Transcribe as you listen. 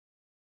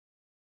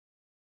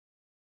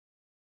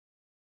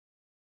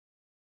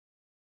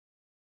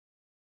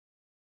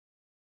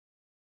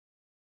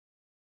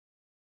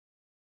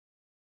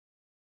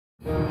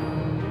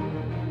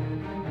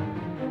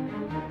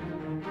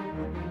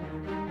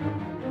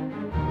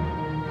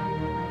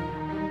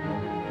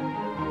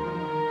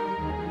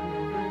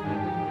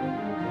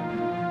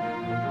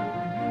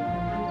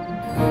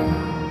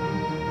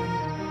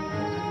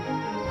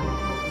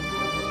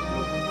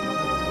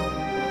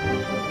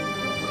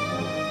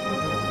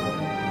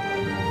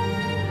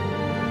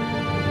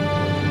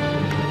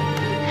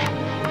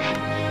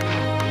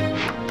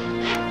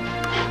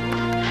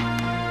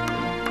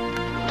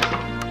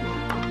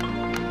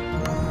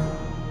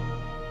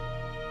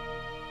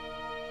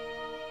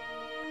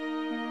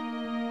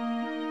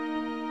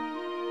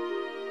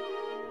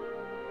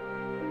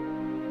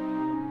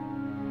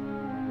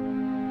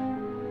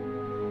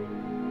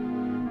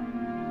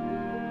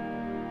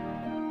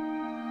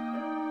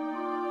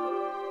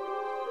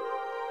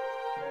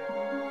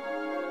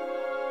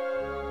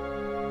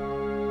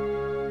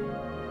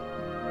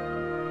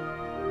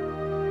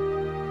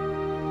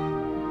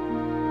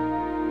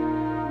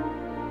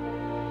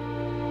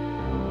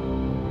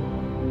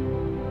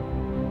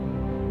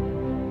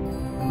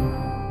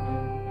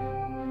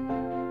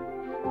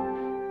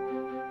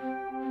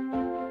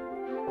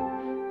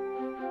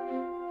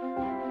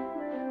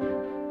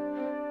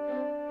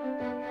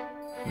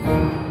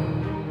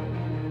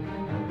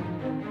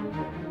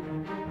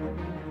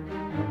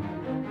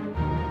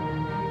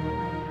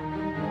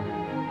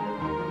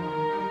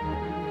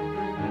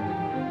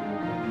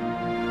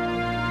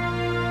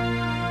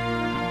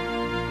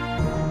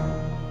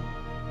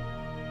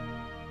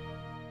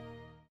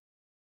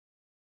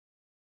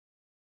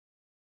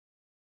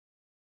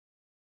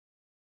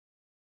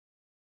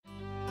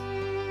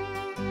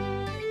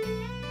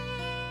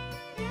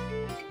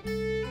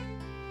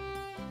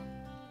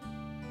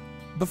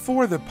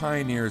Before the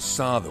pioneers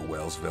saw the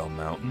Wellsville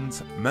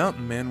Mountains,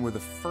 mountain men were the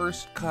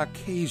first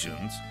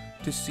Caucasians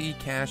to see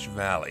Cache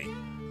Valley.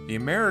 The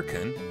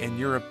American and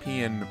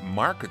European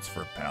markets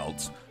for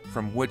pelts,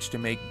 from which to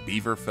make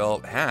beaver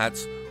felt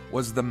hats,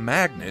 was the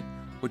magnet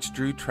which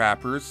drew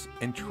trappers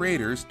and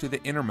traders to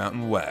the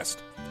Intermountain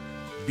West.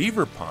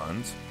 Beaver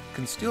ponds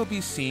can still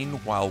be seen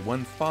while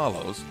one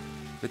follows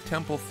the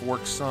Temple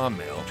Fork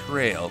Sawmill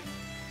Trail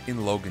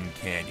in Logan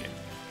Canyon.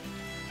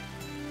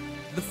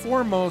 The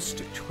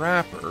foremost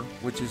trapper,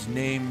 which is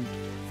named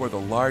for the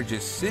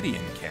largest city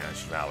in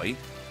Cache Valley,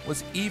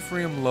 was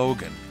Ephraim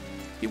Logan.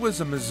 He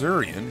was a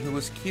Missourian who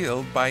was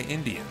killed by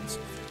Indians.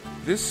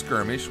 This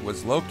skirmish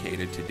was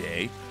located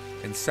today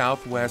in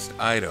southwest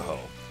Idaho.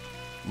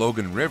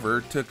 Logan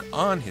River took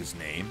on his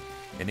name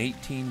in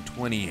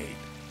 1828.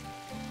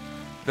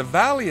 The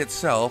valley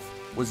itself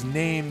was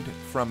named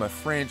from a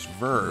French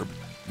verb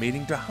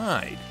meaning to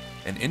hide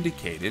and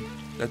indicated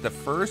that the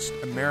first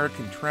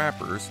American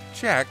trappers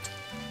checked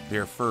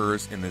their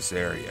furs in this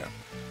area.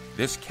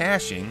 This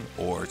caching,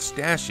 or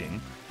stashing,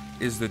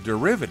 is the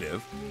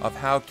derivative of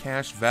how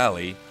Cache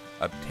Valley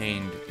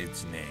obtained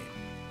its name.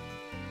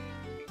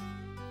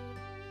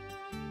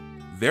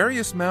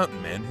 Various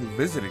mountain men who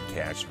visited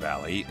Cache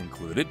Valley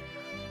included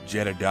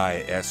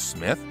Jedediah S.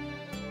 Smith,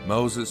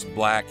 Moses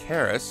Black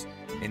Harris,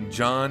 and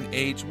John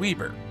H.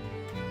 Weber.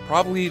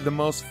 Probably the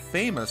most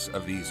famous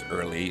of these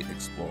early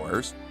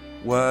explorers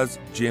was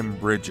Jim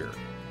Bridger.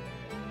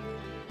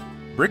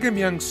 Brigham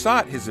Young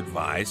sought his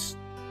advice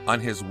on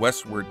his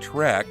westward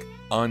trek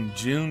on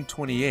June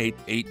 28,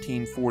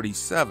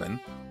 1847,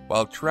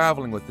 while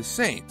traveling with the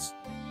Saints.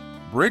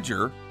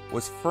 Bridger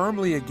was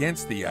firmly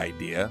against the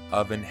idea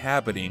of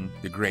inhabiting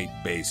the Great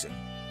Basin.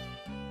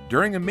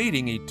 During a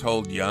meeting, he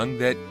told Young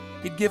that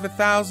he'd give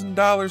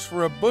 $1,000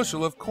 for a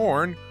bushel of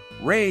corn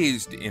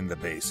raised in the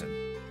basin.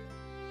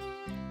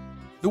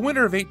 The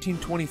winter of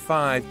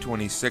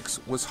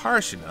 1825-26 was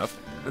harsh enough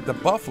that the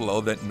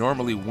buffalo that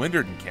normally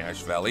wintered in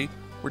Cache Valley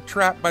were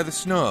trapped by the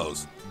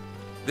snows.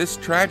 This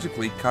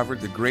tragically covered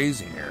the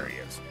grazing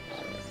areas.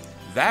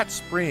 That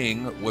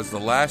spring was the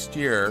last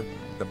year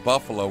the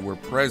buffalo were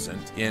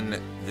present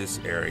in this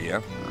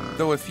area,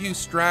 though a few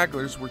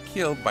stragglers were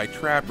killed by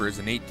trappers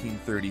in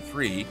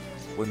 1833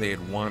 when they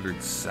had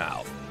wandered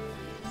south.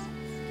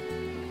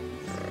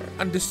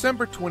 On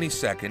December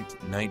 22,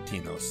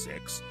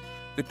 1906,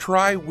 the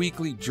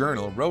Tri-Weekly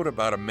Journal wrote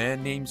about a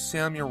man named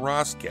Samuel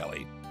Ross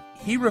Kelly.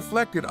 He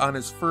reflected on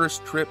his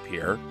first trip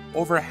here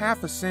over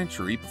half a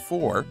century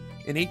before,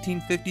 in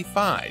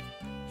 1855.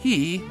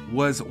 He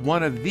was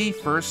one of the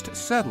first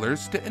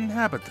settlers to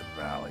inhabit the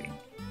valley.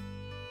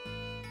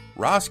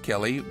 Ross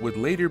Kelly would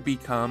later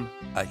become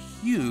a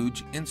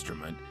huge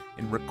instrument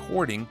in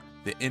recording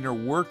the inner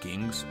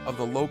workings of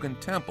the Logan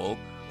Temple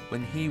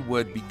when he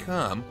would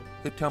become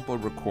the temple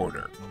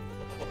recorder.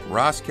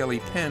 Ross Kelly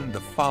penned the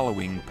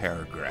following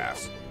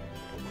paragraphs.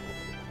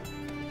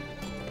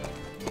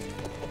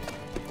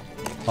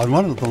 On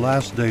one of the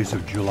last days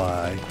of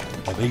July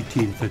of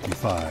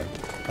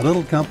 1855, a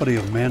little company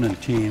of men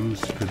and teams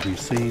could be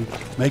seen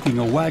making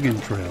a wagon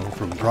trail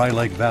from Dry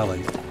Lake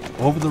Valley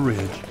over the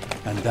ridge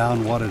and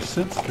down what has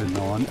since been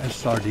known as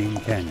Sardine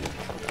Canyon.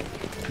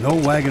 No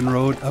wagon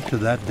road up to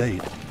that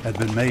date had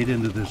been made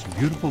into this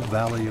beautiful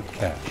valley of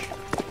Cache.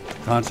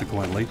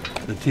 Consequently,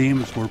 the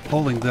teams were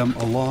pulling them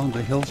along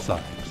the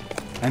hillsides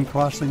and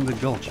crossing the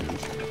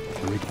gulches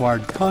that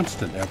required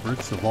constant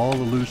efforts of all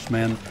the loose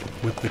men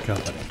with the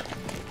company.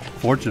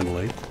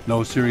 Fortunately,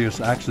 no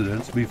serious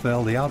accidents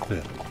befell the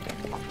outfit.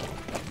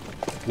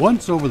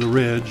 Once over the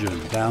ridge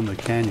and down the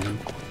canyon,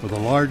 with a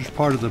large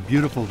part of the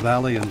beautiful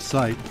valley in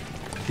sight,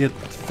 it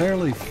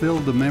fairly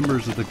filled the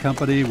members of the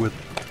company with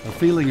a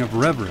feeling of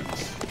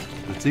reverence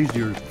that's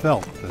easier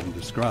felt than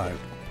described.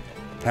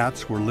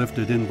 Hats were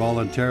lifted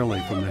involuntarily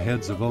from the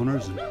heads of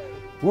owners, and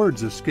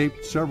words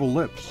escaped several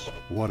lips.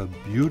 What a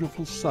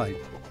beautiful sight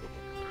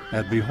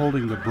at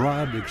beholding the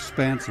broad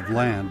expanse of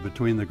land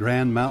between the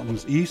grand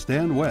mountains east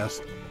and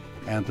west,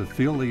 and to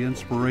feel the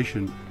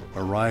inspiration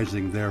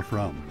arising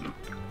therefrom.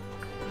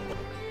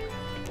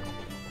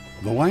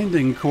 The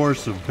winding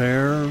course of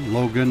Bear,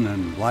 Logan,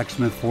 and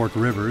Blacksmith Fork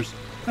rivers,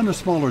 and the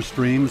smaller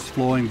streams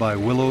flowing by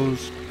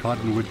willows,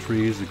 cottonwood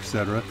trees,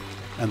 etc.,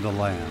 and the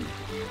land,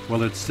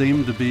 well, it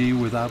seemed to be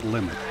without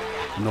limit,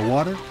 and the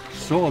water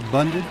so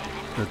abundant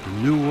that the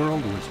New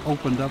World was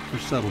opened up for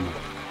settlement,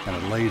 and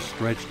it lay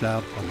stretched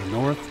out on the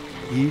north,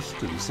 east,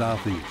 and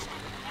southeast.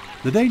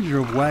 The danger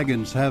of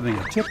wagons having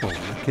a tipple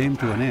came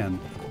to an end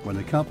when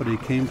the company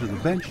came to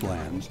the bench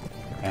lands,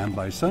 and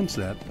by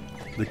sunset,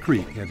 the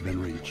creek had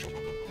been reached.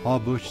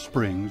 Hawbush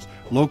Springs,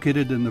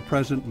 located in the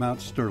present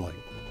Mount Sterling.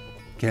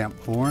 Camp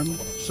formed,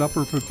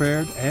 supper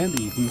prepared and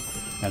eaten,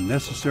 and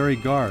necessary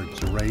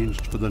guards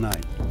arranged for the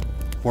night.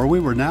 For we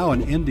were now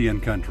in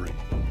Indian country.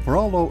 For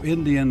although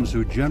Indians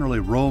who generally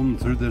roamed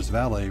through this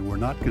valley were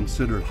not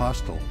considered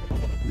hostile,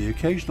 the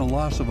occasional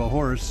loss of a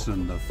horse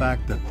and the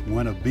fact that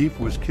when a beef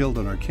was killed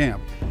in our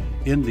camp,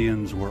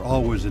 Indians were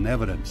always in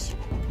evidence,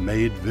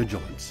 made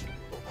vigilance.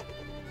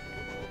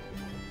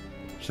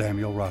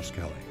 Samuel Ross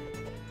Kelly.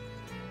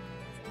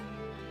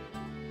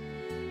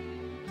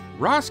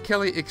 Ross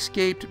Kelly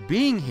escaped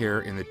being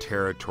here in the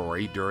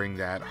territory during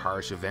that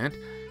harsh event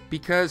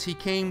because he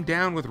came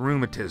down with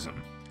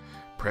rheumatism.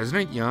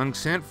 President Young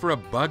sent for a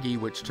buggy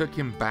which took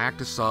him back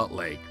to Salt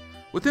Lake.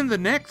 Within the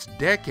next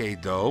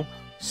decade, though,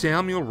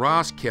 Samuel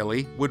Ross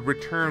Kelly would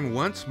return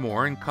once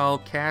more and call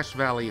Cache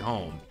Valley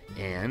home,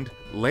 and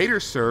later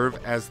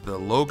serve as the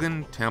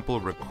Logan Temple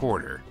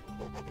recorder.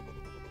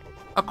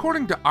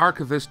 According to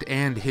archivist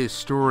and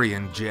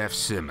historian Jeff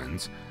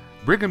Simmons,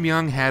 Brigham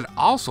Young had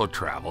also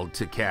traveled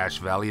to Cache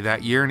Valley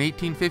that year in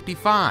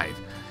 1855.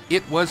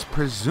 It was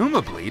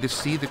presumably to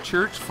see the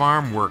church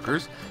farm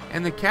workers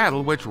and the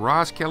cattle which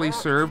Ross Kelly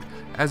served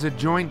as a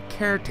joint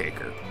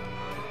caretaker.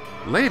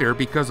 Later,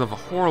 because of a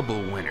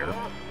horrible winter,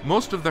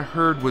 most of the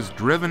herd was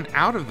driven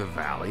out of the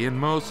valley and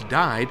most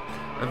died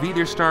of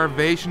either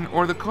starvation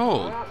or the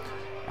cold.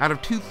 Out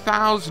of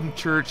 2,000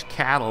 church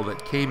cattle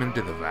that came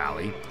into the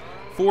valley,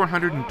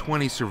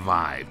 420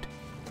 survived.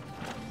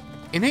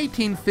 In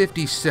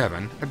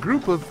 1857, a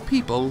group of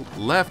people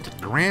left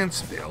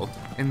Grantsville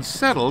and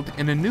settled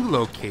in a new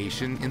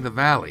location in the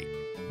valley.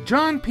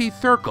 John P.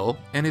 Thurkell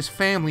and his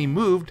family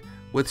moved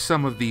with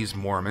some of these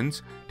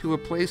Mormons to a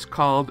place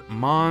called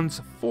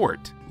Mons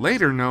Fort,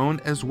 later known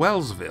as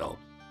Wellsville.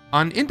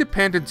 On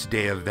Independence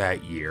Day of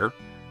that year,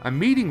 a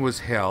meeting was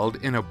held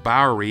in a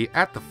bowery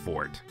at the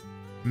fort.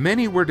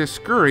 Many were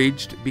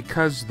discouraged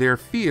because their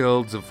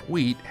fields of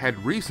wheat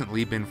had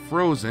recently been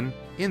frozen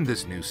in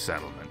this new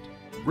settlement.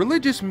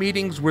 Religious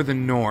meetings were the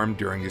norm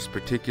during this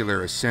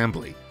particular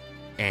assembly,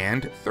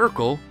 and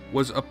Thurkell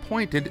was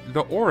appointed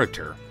the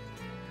orator.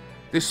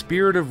 The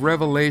spirit of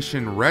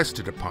revelation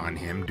rested upon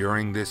him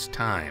during this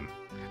time.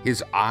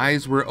 His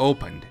eyes were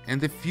opened, and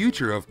the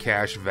future of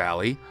Cache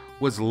Valley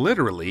was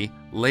literally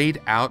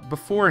laid out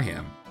before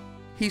him.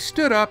 He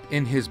stood up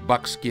in his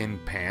buckskin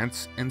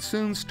pants and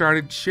soon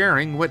started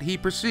sharing what he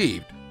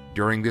perceived.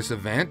 During this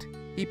event,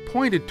 he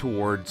pointed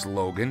towards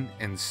Logan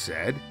and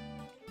said,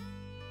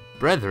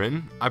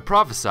 "Brethren, I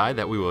prophesy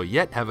that we will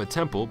yet have a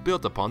temple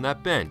built upon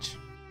that bench."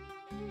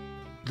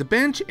 The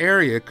bench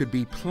area could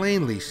be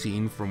plainly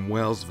seen from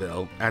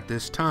Wellsville at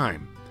this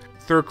time.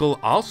 Thurkell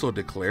also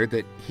declared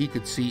that he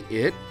could see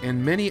it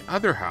and many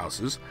other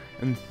houses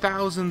and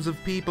thousands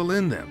of people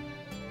in them.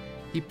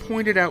 He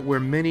pointed out where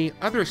many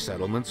other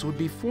settlements would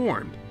be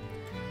formed.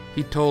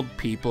 He told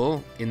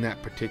people in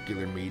that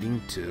particular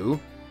meeting to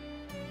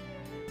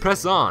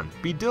 "Press on,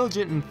 be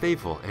diligent and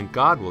faithful, and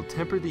God will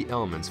temper the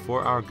elements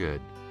for our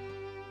good."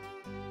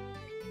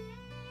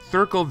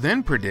 Thurkell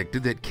then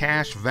predicted that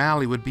Cache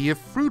Valley would be a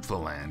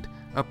fruitful land,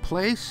 a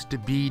place to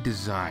be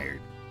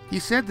desired. He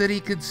said that he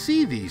could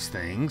see these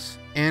things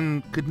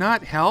and could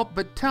not help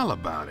but tell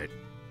about it.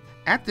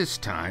 At this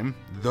time,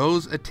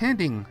 those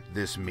attending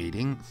this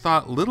meeting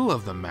thought little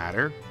of the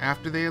matter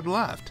after they had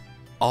left.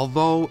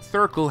 Although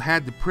Thurkell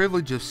had the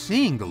privilege of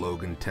seeing the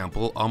Logan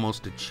Temple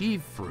almost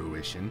achieve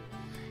fruition,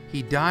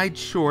 he died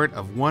short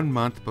of 1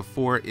 month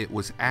before it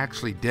was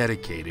actually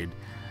dedicated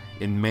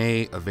in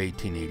May of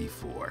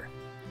 1884.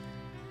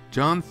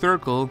 John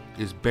Thurkell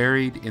is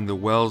buried in the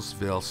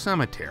Wellsville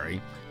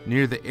Cemetery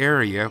near the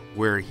area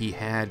where he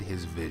had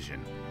his vision.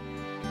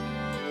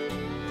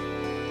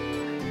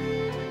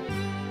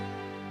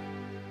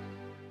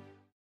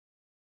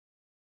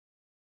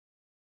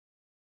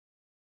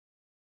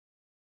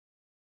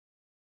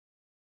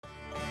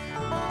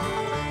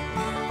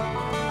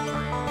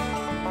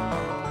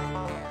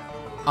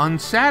 On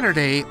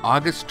Saturday,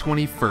 August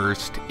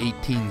 21st,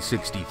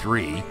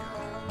 1863,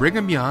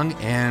 Brigham Young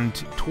and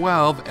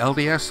 12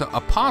 LDS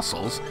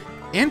apostles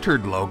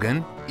entered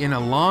Logan in a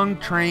long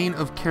train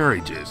of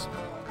carriages.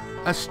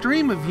 A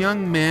stream of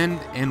young men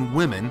and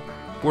women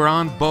were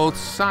on both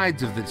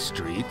sides of the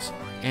streets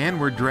and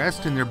were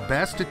dressed in their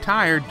best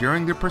attire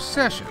during the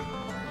procession.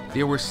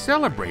 They were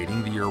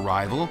celebrating the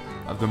arrival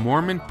of the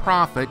Mormon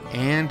prophet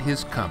and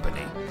his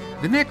company.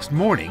 The next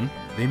morning,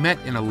 they met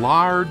in a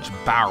large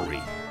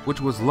Bowery, which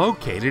was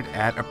located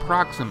at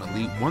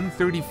approximately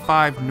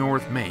 135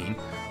 North Main,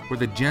 where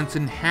the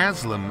Jensen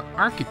Haslam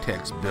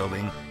Architects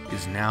Building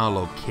is now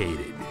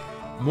located.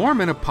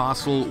 Mormon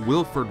Apostle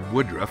Wilford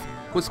Woodruff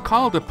was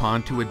called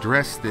upon to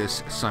address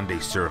this Sunday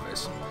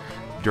service.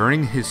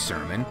 During his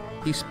sermon,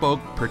 he spoke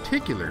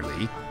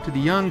particularly to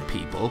the young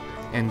people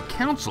and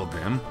counseled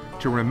them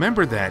to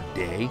remember that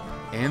day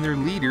and their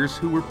leaders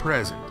who were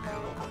present.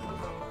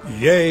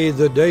 Yea,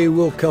 the day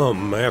will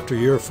come after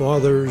your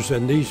fathers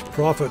and these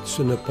prophets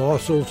and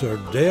apostles are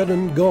dead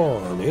and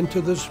gone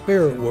into the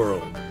spirit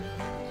world.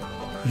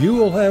 You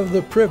will have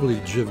the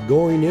privilege of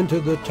going into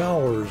the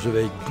towers of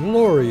a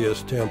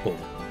glorious temple,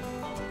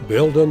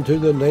 built unto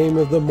the name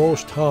of the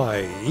Most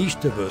High,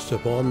 east of us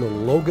upon the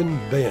Logan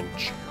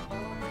bench.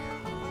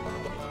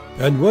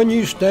 And when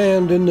you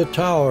stand in the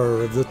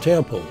tower of the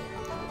temple,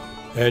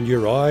 and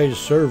your eyes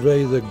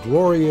survey the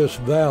glorious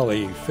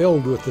valley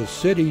filled with the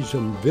cities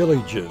and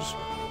villages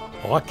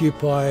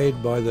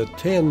occupied by the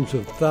tens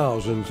of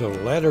thousands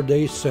of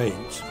Latter-day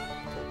Saints,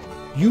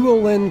 you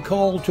will then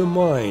call to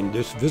mind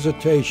this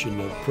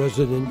visitation of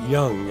President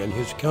Young and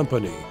his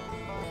company.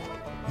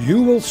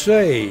 You will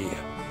say,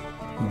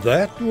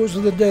 that was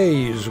the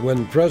days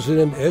when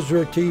President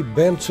Ezra T.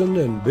 Benson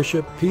and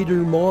Bishop Peter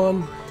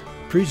Mon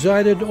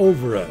presided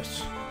over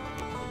us.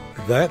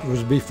 That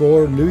was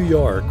before New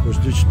York was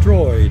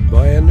destroyed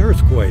by an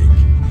earthquake.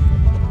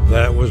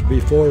 That was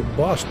before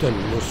Boston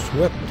was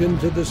swept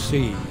into the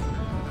sea,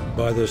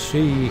 by the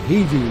sea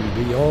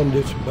heaving beyond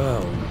its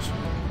bounds.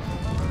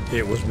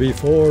 It was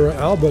before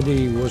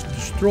Albany was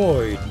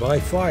destroyed by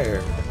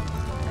fire.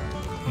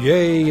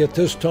 Yea, at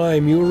this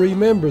time you'll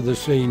remember the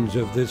scenes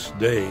of this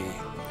day.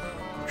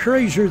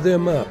 Treasure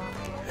them up,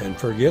 and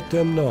forget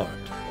them not.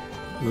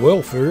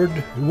 Wilford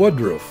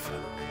Woodruff.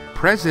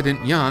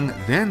 President Young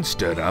then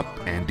stood up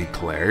and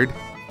declared,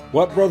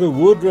 "What Brother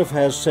Woodruff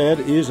has said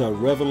is a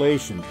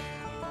revelation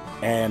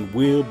and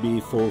will be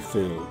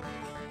fulfilled."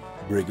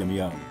 Brigham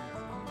Young.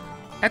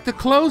 At the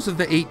close of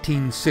the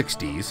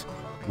 1860s,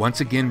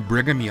 once again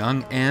Brigham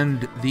Young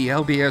and the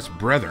LDS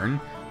Brethren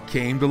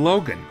came to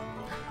Logan.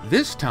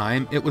 This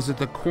time it was at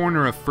the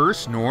corner of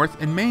First North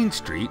and Main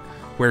Street,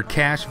 where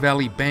Cache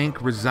Valley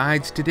Bank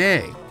resides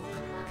today.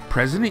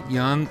 President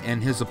Young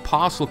and his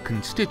apostle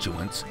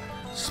constituents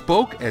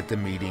spoke at the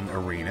meeting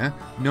arena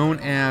known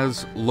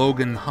as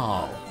Logan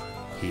Hall.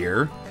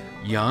 Here,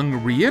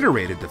 Young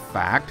reiterated the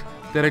fact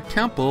that a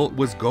temple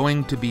was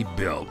going to be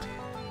built.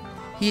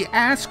 He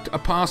asked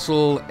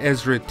Apostle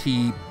Ezra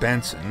T.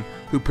 Benson,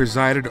 who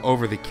presided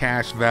over the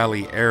Cache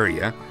Valley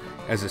area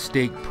as a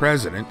stake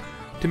president,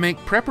 to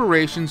make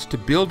preparations to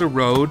build a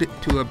road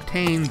to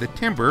obtain the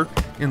timber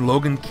in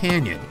Logan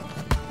Canyon.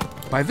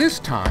 By this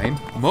time,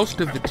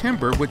 most of the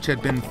timber which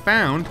had been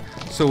found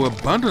so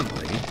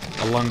abundantly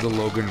along the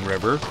Logan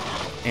River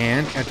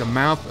and at the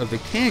mouth of the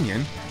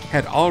canyon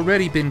had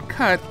already been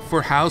cut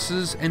for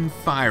houses and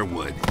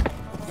firewood.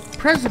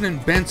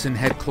 President Benson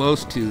had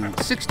close to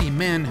 60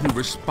 men who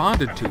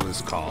responded to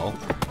his call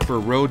for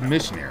road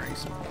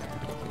missionaries.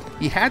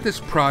 He had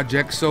this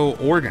project so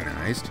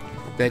organized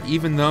that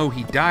even though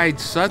he died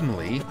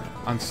suddenly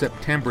on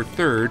September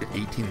 3rd,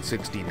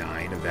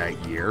 1869 of that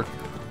year,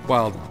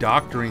 while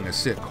doctoring a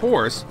sick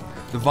horse,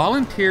 the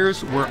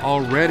volunteers were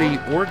already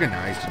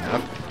organized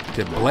enough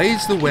to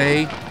blaze the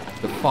way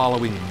the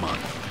following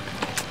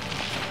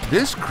month.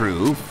 This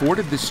crew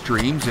forded the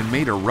streams and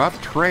made a rough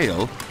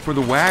trail for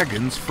the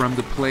wagons from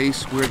the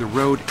place where the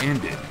road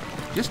ended,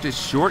 just a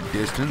short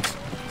distance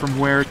from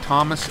where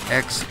Thomas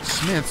X.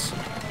 Smith's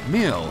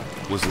mill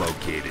was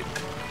located.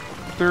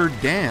 Third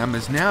Dam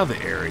is now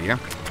the area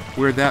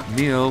where that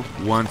mill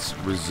once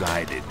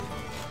resided.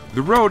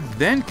 The road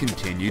then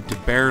continued to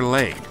Bear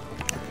Lake.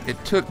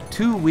 It took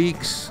 2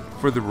 weeks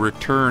for the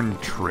return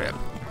trip.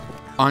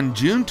 On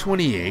June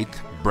 28th,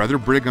 Brother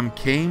Brigham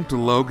came to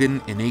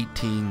Logan in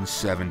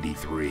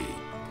 1873.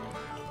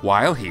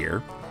 While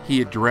here, he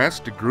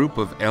addressed a group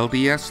of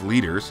LDS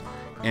leaders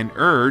and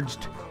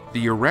urged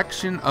the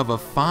erection of a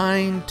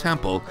fine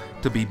temple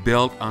to be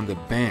built on the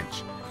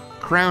bench,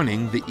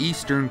 crowning the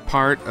eastern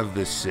part of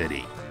the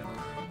city.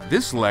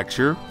 This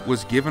lecture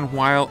was given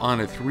while on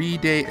a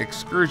 3-day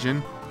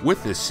excursion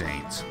with the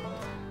saints.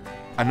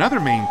 Another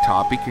main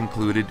topic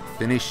included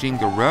finishing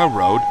the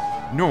railroad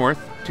north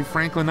to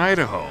Franklin,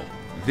 Idaho.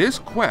 This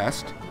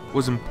quest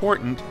was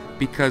important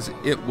because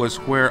it was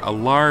where a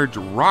large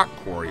rock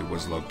quarry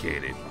was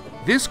located.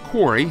 This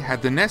quarry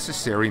had the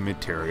necessary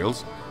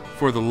materials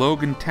for the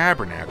Logan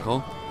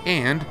Tabernacle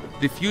and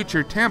the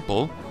future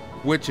temple,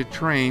 which a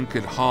train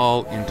could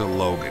haul into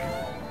Logan.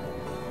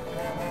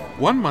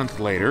 1 month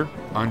later,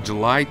 on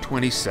July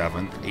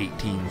 27,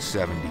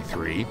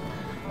 1873,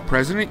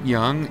 President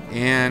Young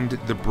and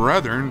the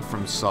brethren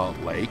from Salt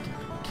Lake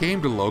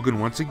came to Logan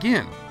once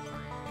again.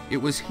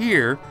 It was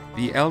here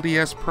the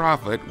LDS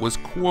prophet was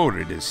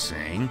quoted as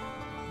saying,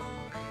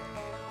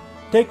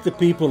 "Take the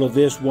people of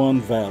this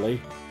one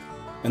valley,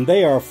 and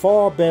they are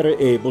far better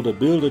able to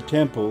build a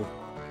temple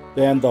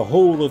than the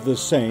whole of the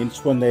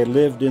saints when they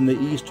lived in the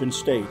eastern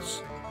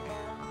states.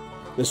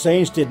 The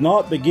saints did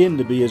not begin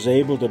to be as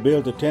able to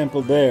build a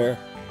temple there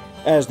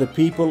as the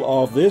people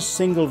of this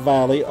single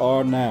valley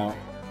are now.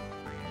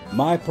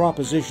 My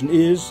proposition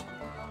is,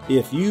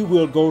 if you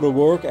will go to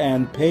work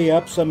and pay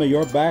up some of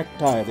your back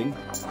tithing,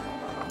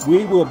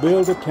 we will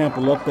build a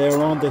temple up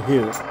there on the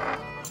hill.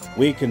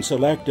 We can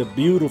select a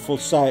beautiful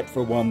site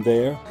for one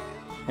there,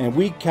 and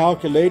we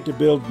calculate to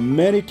build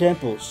many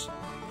temples,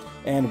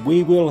 and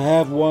we will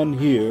have one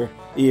here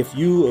if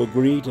you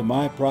agree to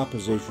my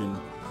proposition.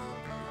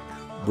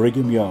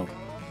 Brigham Young."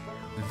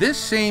 This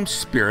same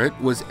spirit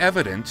was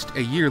evidenced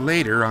a year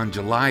later on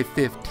July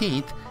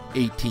 15,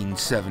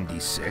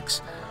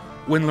 1876,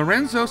 when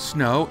Lorenzo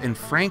Snow and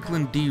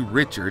Franklin D.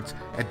 Richards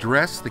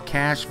addressed the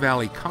Cache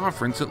Valley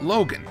Conference at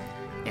Logan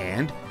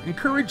and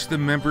encouraged the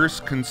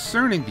members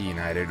concerning the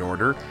United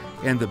Order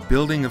and the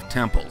building of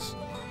temples.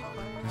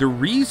 The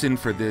reason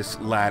for this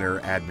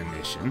latter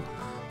admonition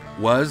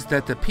was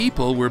that the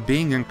people were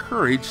being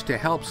encouraged to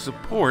help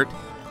support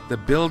the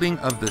building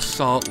of the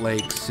Salt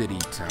Lake City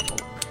Temple.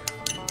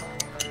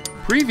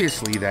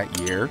 Previously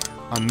that year,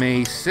 on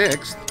May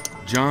 6th,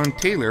 John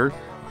Taylor,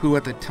 who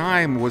at the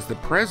time was the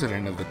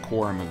president of the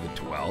Quorum of the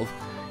 12,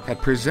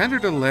 had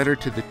presented a letter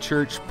to the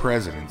church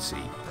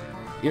presidency.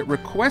 It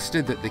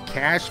requested that the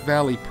Cache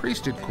Valley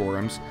priesthood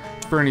quorums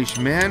furnish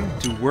men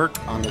to work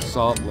on the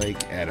Salt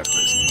Lake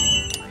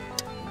edifice.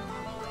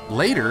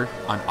 Later,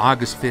 on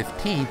August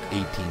 15,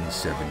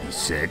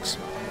 1876,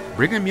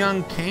 Brigham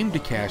Young came to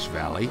Cache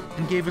Valley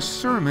and gave a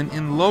sermon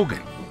in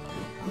Logan.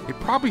 It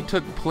probably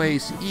took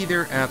place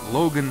either at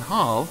Logan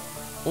Hall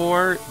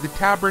or the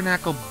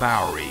Tabernacle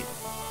Bowery.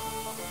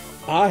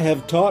 "I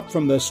have taught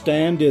from the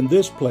stand in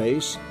this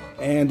place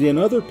and in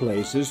other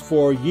places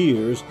for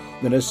years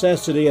the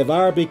necessity of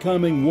our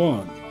becoming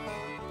one.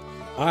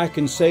 I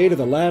can say to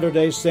the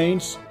Latter-day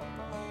Saints,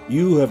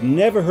 you have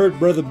never heard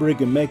Brother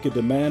Brigham make a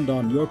demand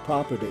on your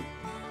property.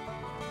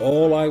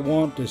 All I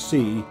want to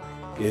see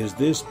is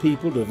this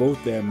people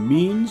devote their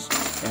means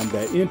and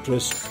their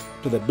interests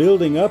to the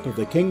building up of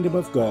the kingdom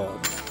of God,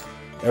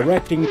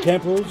 erecting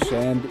temples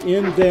and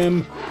in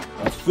them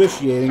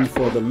officiating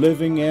for the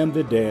living and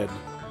the dead,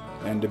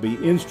 and to be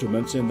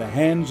instruments in the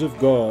hands of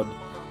God,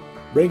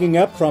 bringing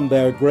up from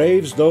their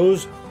graves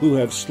those who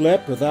have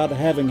slept without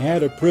having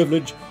had a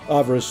privilege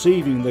of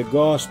receiving the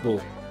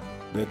gospel,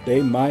 that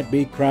they might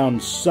be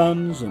crowned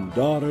sons and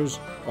daughters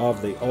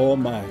of the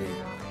Almighty."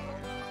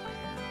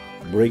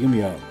 Brigham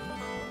Young.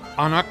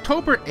 On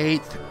October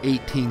 8,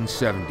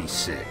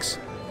 1876,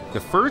 the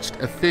first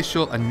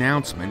official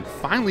announcement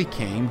finally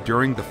came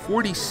during the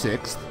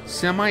 46th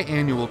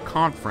semi-annual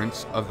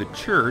conference of the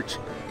church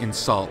in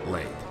Salt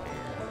Lake.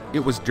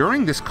 It was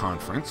during this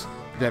conference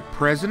that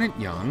President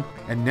Young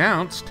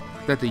announced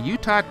that the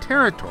Utah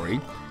Territory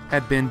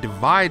had been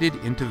divided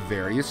into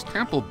various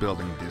temple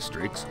building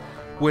districts,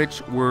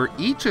 which were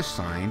each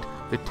assigned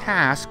the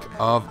task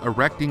of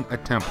erecting a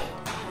temple.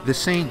 The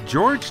St.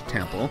 George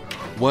Temple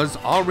was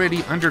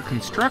already under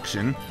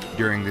construction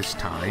during this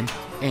time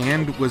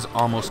and was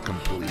almost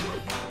complete.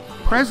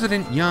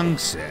 President Young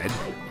said,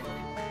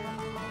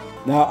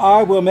 "Now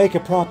I will make a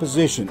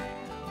proposition,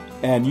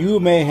 and you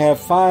may have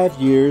 5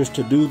 years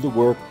to do the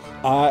work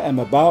I am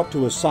about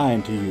to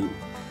assign to you.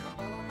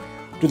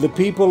 To the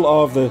people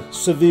of the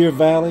Sevier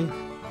Valley,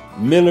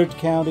 Millard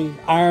County,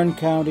 Iron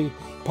County,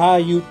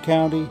 Paiute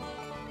County,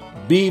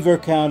 Beaver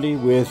County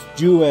with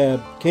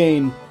Juab,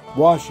 Kane,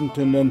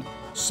 Washington, and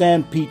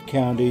San Pete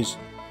counties,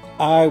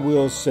 I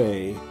will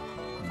say,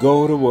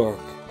 go to work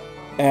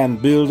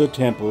and build a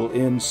temple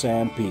in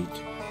San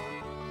Pete.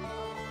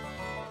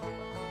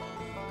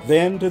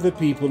 Then to the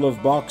people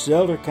of Box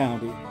Elder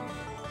County,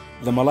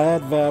 the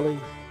Malad Valley,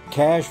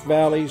 Cache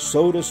Valley,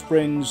 Soda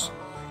Springs,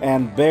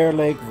 and Bear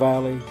Lake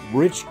Valley,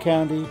 Rich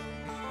County,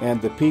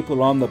 and the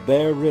people on the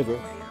Bear River,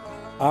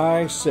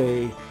 I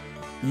say,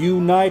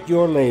 unite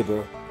your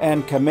labor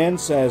and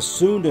commence as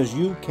soon as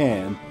you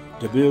can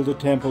to build a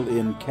temple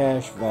in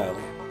Cache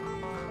Valley."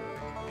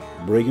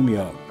 Brigham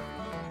Young.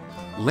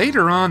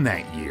 Later on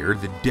that year,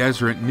 the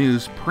Deseret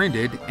News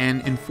printed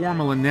an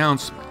informal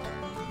announcement.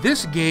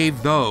 This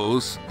gave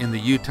those in the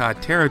Utah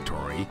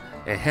Territory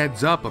a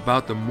heads up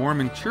about the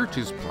Mormon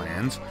Church's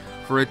plans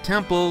for a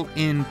temple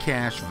in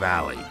Cache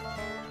Valley.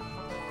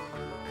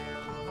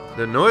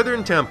 The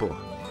Northern Temple.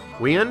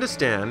 We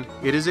understand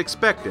it is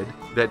expected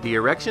that the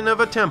erection of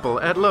a temple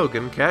at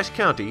Logan, Cache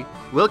County,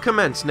 will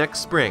commence next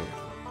spring.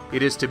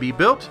 It is to be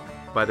built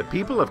by the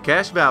people of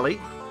Cache Valley,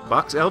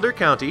 Box Elder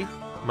County,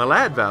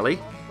 Malad Valley,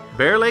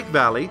 Bear Lake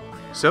Valley,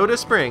 Soda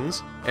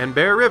Springs, and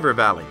Bear River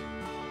Valley.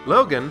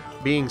 Logan,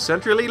 being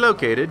centrally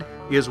located,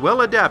 is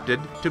well adapted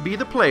to be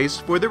the place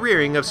for the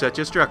rearing of such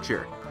a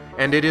structure,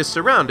 and it is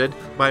surrounded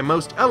by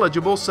most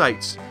eligible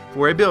sites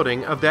for a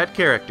building of that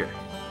character.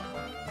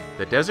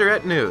 The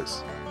Deseret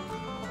News.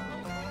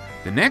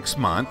 The next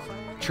month,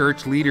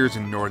 church leaders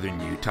in northern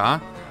Utah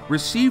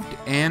received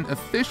an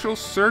official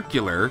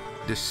circular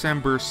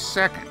December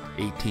 2nd,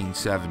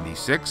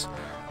 1876,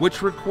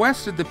 which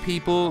requested the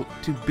people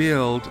to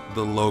build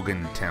the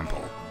Logan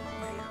Temple.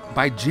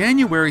 By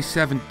January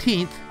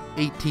 17th,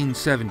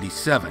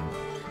 1877,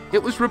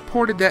 it was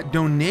reported that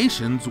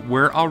donations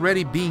were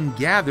already being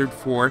gathered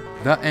for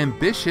the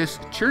ambitious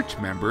church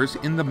members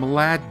in the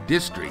Malad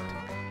district.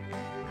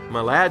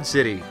 Malad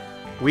City.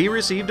 We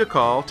received a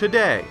call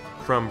today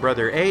from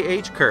Brother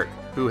A.H. Kirk,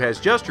 who has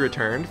just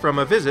returned from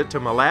a visit to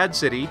Malad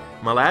City,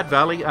 Malad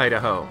Valley,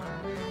 Idaho.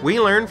 We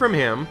learned from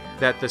him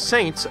that the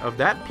saints of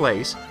that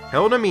place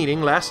held a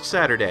meeting last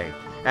Saturday,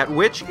 at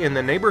which in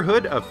the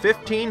neighborhood of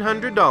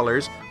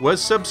 $1,500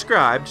 was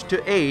subscribed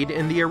to aid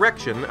in the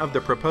erection of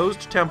the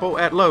proposed temple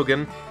at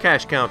Logan,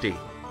 Cache County.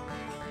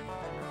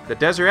 The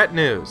Deseret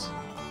News.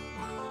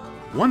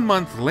 1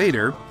 month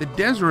later, the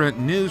Deseret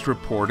News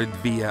reported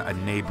via a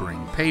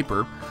neighboring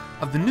paper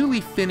of the newly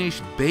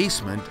finished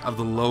basement of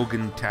the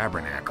Logan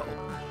Tabernacle.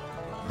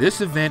 This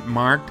event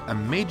marked a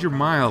major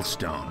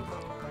milestone.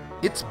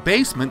 Its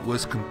basement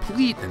was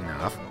complete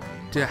enough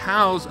to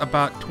house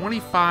about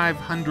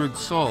 2,500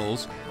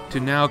 souls to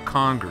now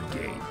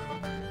congregate.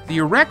 The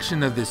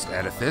erection of this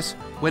edifice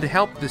would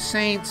help the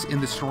saints in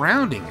the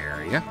surrounding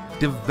area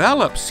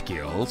develop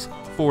skills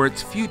for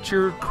its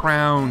future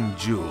crown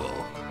jewel.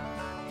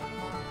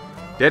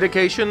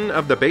 Dedication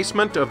of the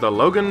basement of the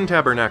Logan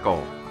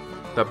Tabernacle.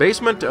 The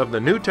basement of the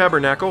new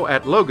tabernacle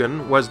at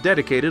Logan was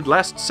dedicated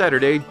last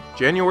Saturday,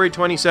 January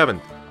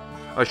 27th.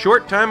 A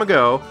short time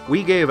ago,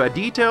 we gave a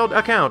detailed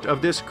account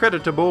of this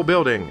creditable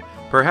building,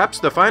 perhaps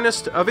the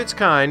finest of its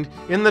kind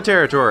in the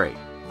territory.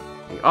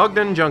 The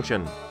Ogden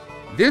Junction.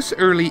 This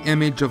early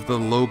image of the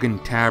Logan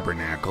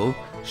Tabernacle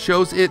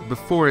shows it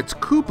before its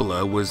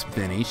cupola was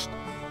finished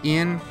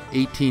in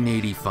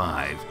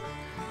 1885.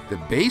 The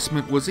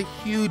basement was a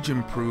huge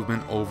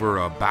improvement over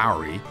a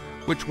Bowery,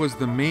 which was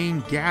the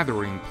main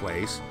gathering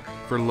place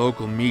for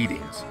local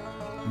meetings.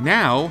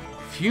 Now,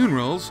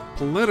 funerals,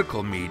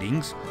 political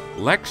meetings,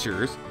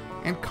 lectures,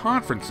 and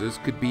conferences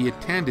could be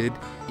attended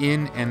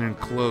in an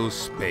enclosed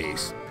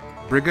space.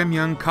 Brigham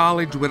Young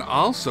College would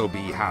also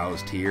be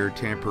housed here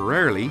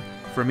temporarily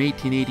from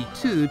 1882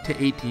 to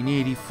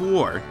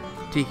 1884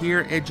 to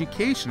hear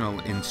educational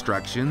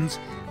instructions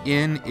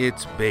in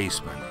its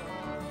basement.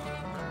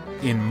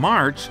 In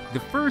March, the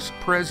First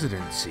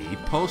Presidency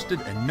posted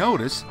a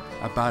notice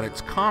about its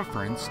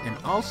conference and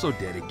also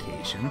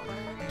dedication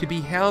to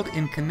be held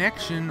in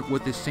connection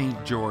with the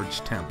St. George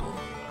Temple.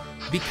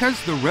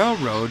 Because the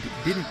railroad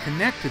didn't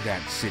connect to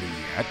that city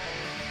yet,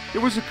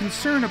 there was a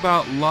concern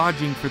about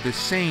lodging for the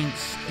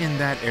saints in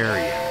that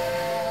area.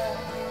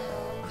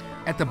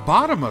 At the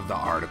bottom of the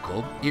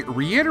article, it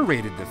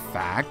reiterated the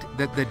fact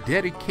that the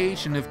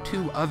dedication of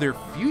 2 other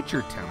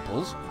future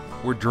temples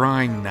were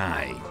drawing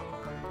nigh.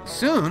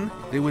 Soon,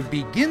 they would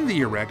begin the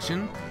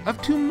erection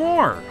of 2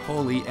 more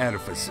holy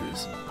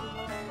edifices.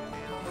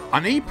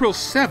 On April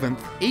 7,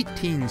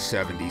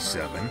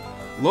 1877,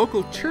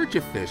 local church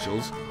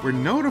officials were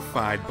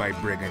notified by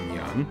Brigham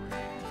Young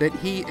that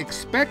he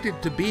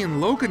expected to be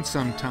in Logan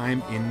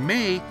sometime in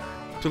May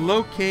to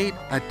locate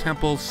a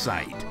temple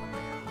site.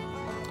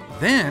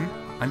 Then,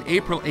 on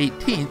April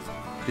 18th,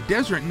 the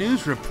Deseret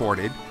News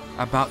reported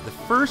about the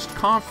first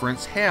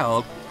conference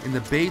held in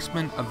the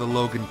basement of the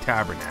Logan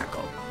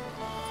Tabernacle.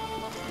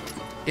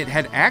 It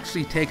had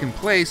actually taken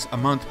place a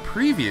month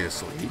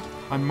previously,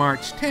 on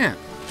March 10th,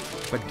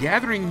 but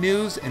gathering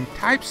news and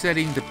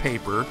typesetting the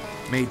paper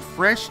made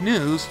fresh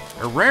news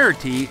a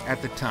rarity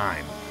at the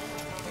time.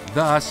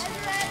 Thus,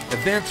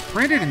 events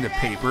printed in the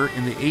paper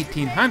in the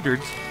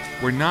 1800s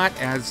were not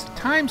as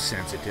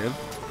time-sensitive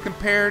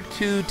compared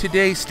to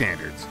today's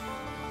standards.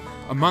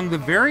 Among the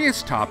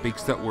various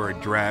topics that were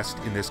addressed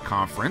in this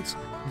conference,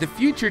 the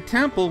future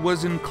temple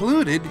was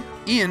included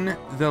in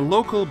the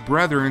local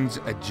brethren's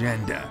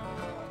agenda.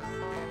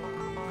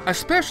 A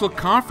special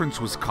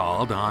conference was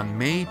called on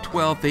May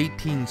 12,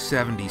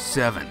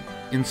 1877,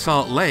 in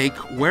Salt Lake,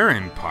 where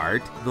in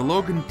part the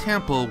Logan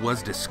Temple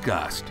was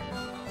discussed.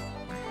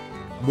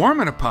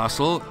 Mormon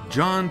apostle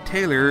John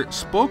Taylor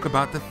spoke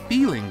about the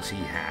feelings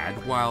he had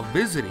while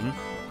visiting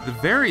the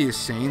various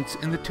saints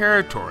in the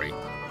territory.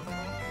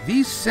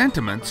 These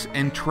sentiments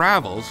and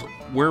travels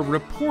were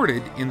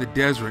reported in the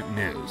Deseret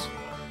News.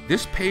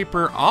 This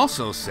paper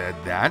also said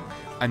that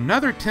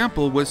another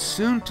temple was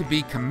soon to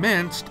be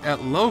commenced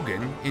at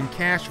Logan in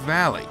Cache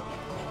Valley,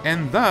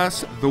 and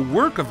thus the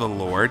work of the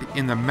Lord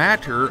in the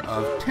matter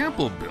of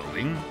temple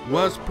building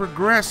was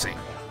progressing.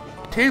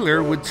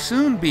 Taylor would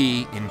soon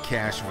be in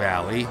Cache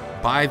Valley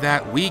by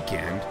that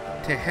weekend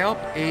to help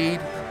aid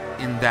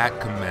in that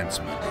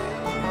commencement.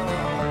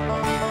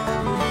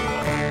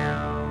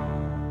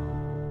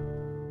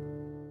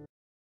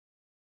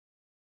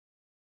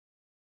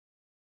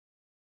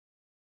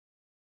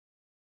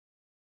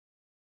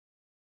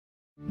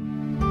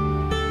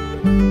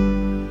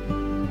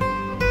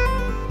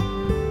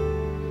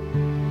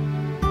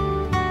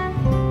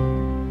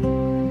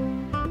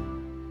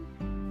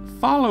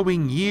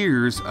 Following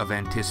years of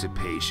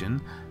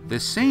anticipation, the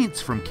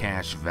saints from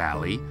Cache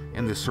Valley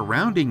and the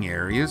surrounding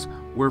areas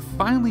were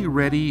finally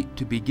ready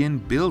to begin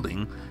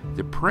building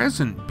the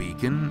present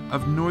beacon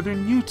of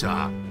northern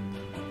Utah.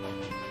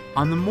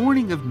 On the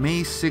morning of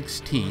May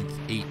 16,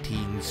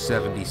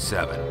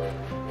 1877,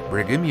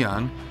 Brigham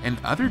Young and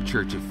other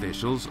church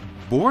officials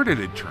boarded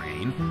a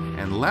train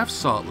and left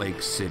Salt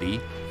Lake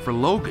City for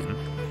Logan,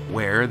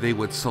 where they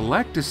would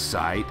select a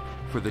site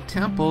for the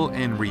temple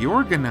and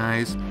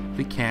reorganize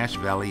the Cache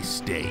Valley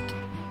stake.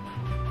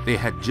 They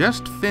had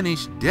just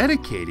finished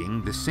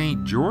dedicating the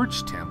St.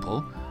 George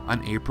Temple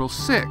on April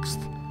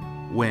 6th,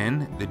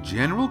 when the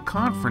General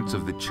Conference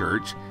of the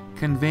church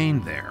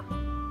convened there.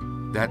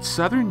 That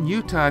Southern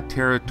Utah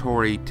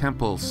Territory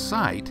temple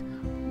site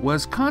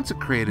was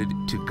consecrated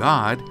to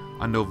God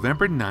on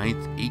November 9,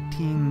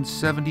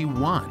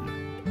 1871.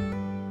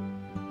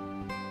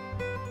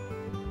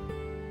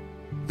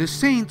 The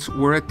Saints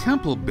were a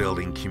temple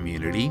building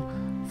community,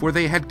 for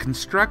they had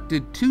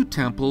constructed 2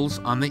 temples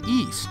on the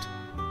east,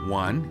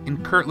 one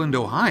in Kirtland,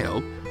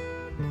 Ohio,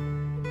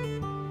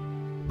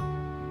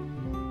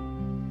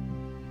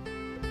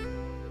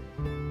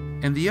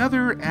 and the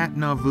other at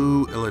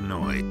Nauvoo,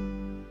 Illinois.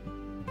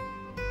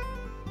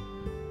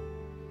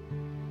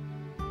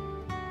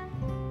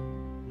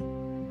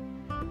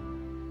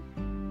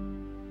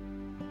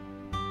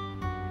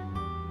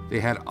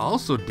 They had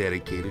also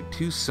dedicated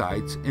 2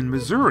 sites in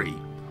Missouri,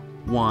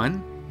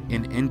 one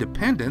in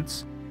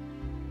Independence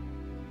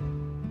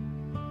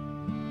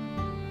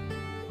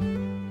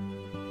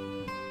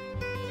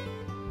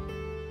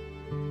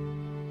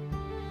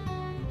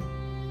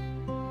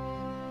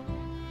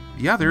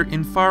the other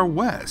in Far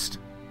West.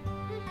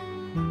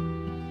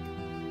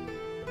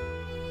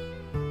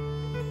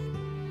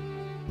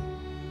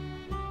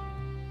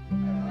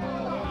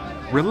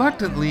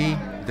 Reluctantly,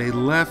 they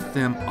left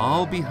them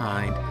all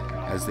behind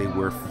as they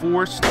were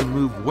forced to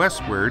move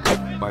westward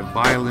by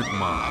violent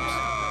mobs.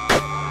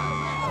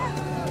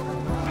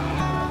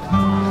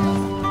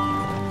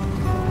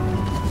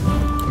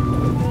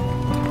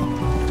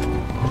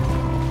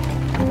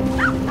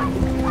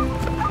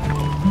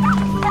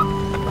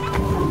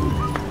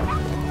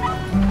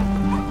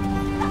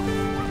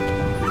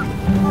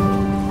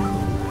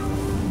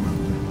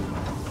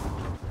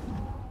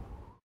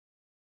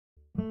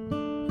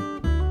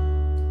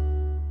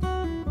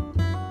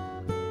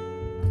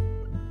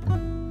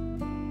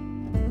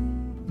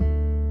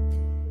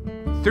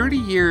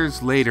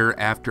 Years later,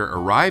 after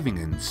arriving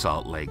in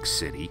Salt Lake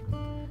City,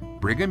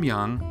 Brigham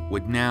Young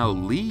would now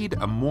lead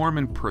a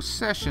Mormon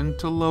procession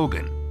to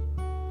Logan.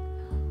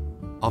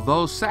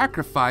 Although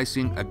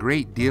sacrificing a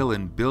great deal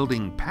in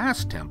building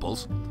past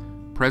temples,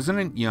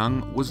 President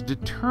Young was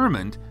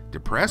determined to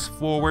press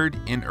forward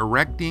in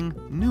erecting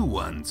new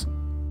ones.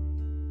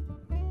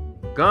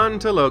 Gone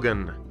to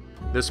Logan.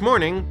 This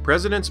morning,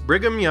 Presidents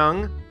Brigham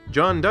Young,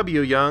 John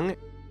W. Young,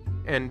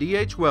 and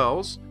D.H.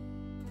 Wells,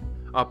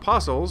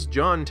 Apostles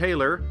John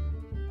Taylor,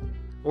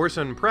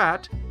 Orson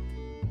Pratt,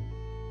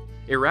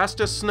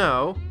 Erastus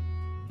Snow,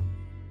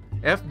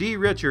 F.D.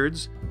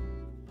 Richards,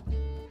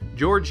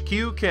 George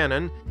Q.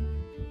 Cannon,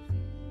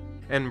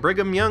 and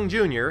Brigham Young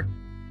Jr.,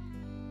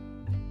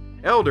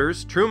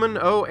 Elders Truman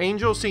O.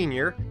 Angel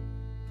Sr.,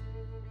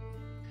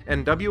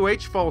 and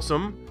W.H.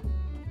 Folsom,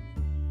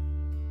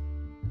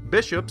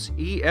 Bishops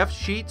E.F.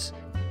 Sheets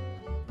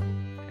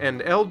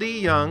and L.D.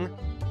 Young,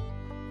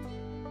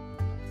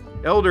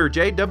 Elder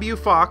J.W.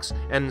 Fox,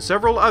 and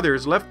several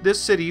others left this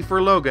city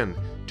for Logan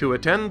to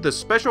attend the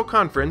special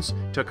conference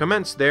to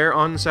commence there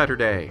on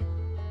Saturday.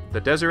 The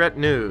Deseret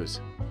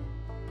News.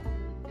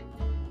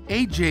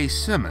 A.J.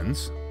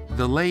 Simmons,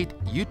 the late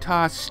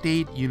Utah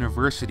State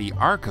University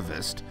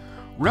archivist,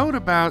 wrote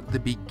about the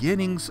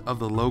beginnings of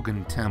the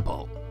Logan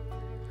Temple.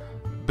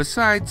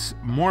 Besides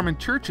Mormon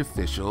church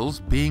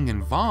officials being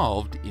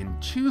involved in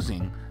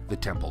choosing the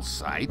temple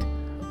site,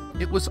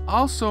 it was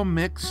also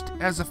mixed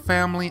as a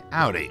family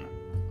outing.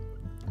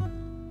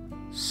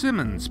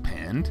 Simmons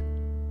penned,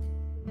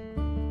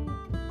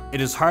 "It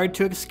is hard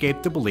to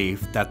escape the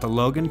belief that the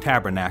Logan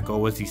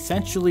Tabernacle was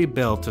essentially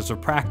built as a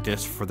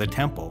practice for the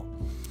temple.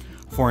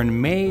 For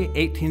in May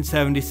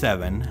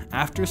 1877,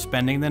 after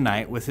spending the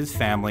night with his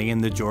family in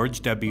the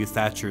George W.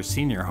 Thatcher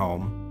Senior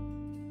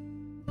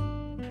Home,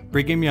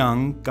 Brigham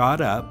Young got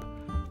up,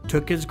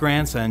 took his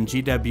grandson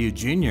G.W.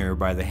 Jr.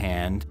 by the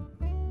hand,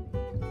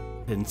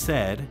 and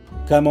said,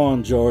 'Come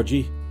on,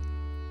 Georgie,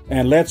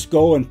 and let's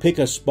go and pick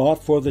a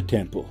spot for the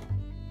temple.'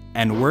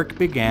 And work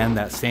began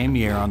that same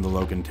year on the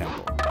Logan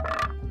Temple."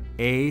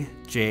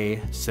 A.J.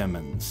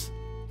 Simmons.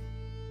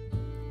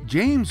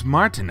 James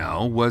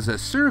Martineau was a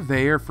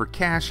surveyor for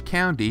Cache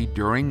County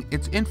during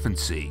its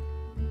infancy.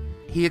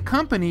 He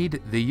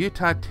accompanied the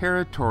Utah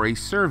Territory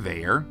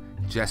surveyor,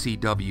 Jesse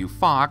W.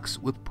 Fox,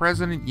 with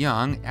President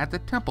Young at the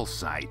temple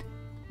site.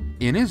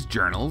 In his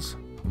journals,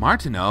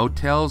 Martineau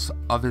tells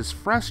of his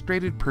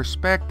frustrated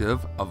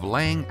perspective of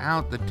laying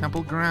out the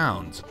temple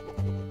grounds.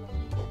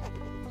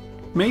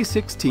 May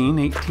 16,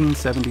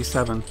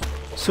 1877.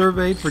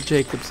 Surveyed for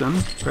Jacobson,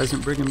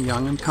 President Brigham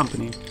Young and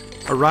Company,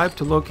 arrived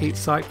to locate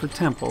site for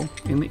temple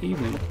in the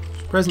evening.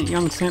 President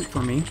Young sent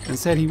for me and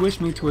said he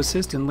wished me to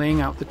assist in laying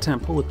out the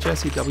temple with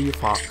Jesse W.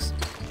 Fox.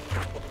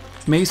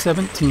 May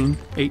 17,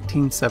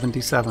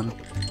 1877.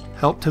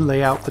 Helped to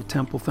lay out the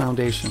temple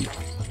foundation.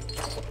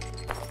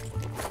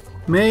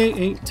 May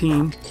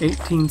 18,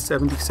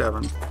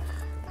 1877.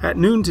 At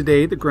noon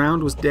today, the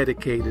ground was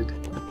dedicated.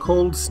 A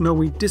cold,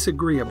 snowy,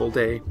 disagreeable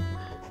day.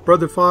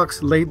 Brother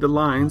Fox laid the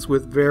lines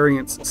with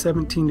variance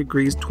 17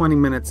 degrees 20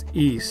 minutes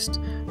east,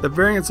 the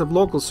variance of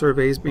local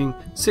surveys being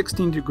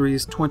 16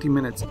 degrees 20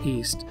 minutes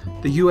east,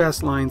 the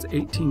U.S. lines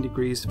 18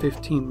 degrees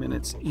 15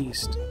 minutes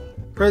east.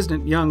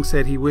 President Young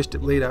said he wished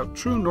it laid out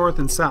true north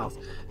and south,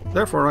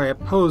 therefore I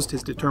opposed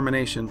his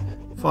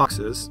determination,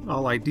 Fox's,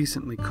 all I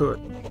decently could.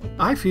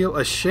 I feel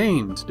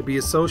ashamed to be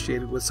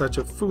associated with such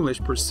a foolish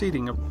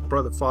proceeding of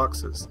Brother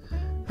Fox's.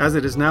 As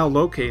it is now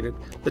located,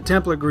 the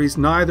temple agrees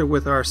neither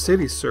with our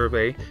city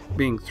survey,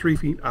 being 3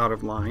 feet out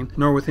of line,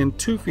 nor within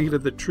 2 feet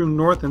of the true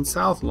north and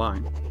south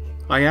line.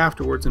 I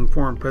afterwards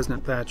informed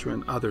President Thatcher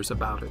and others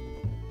about it.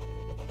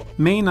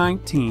 May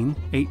 19,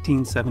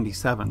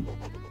 1877.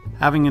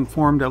 Having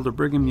informed Elder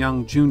Brigham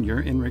Young, Jr.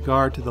 in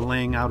regard to the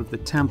laying out of the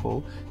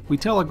temple, we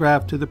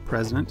telegraphed to the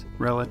President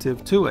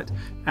relative to it,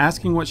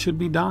 asking what should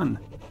be done.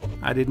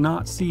 I did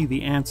not see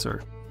the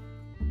answer.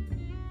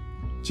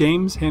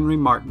 James Henry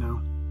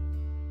Martineau.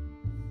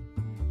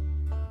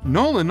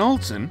 Nolan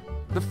Olson,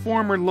 the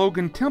former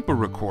Logan Temple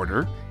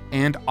recorder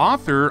and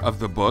author of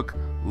the book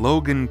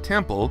Logan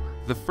Temple,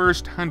 The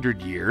First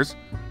 100 Years,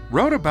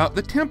 wrote about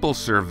the temple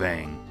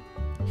surveying.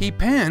 He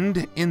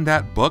penned in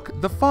that book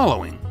the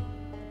following.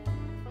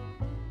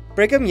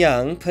 Brigham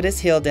Young put his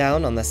heel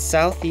down on the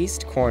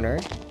southeast corner,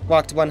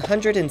 walked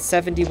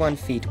 171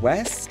 feet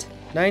west,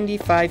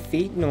 95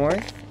 feet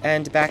north,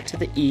 and back to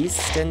the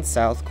east and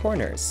south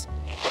corners.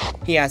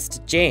 He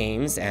asked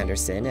James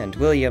Anderson and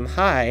William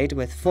Hyde,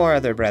 with 4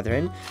 other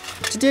brethren,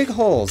 to dig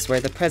holes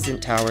where the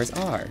present towers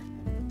are,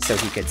 so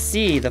he could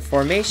see the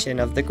formation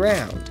of the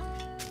ground.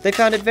 They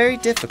found it very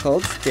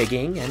difficult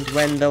digging, and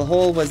when the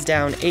hole was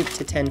down 8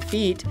 to 10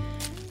 feet,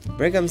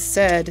 Brigham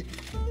said,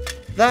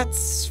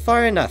 "That's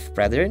far enough,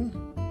 brethren.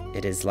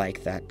 It is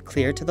like that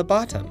clear to the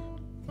bottom."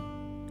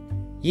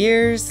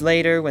 Years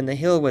later, when the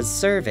hill was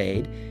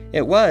surveyed,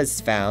 it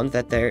was found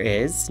that there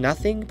is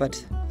nothing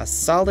but a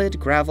solid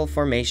gravel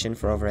formation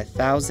for over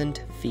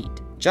 1,000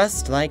 feet,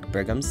 just like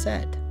Brigham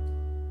said.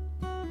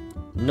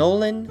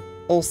 Nolan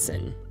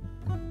Olson.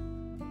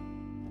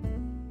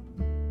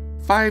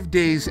 5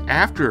 days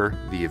after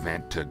the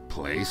event took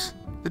place,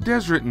 the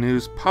Deseret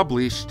News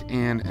published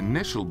an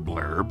initial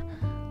blurb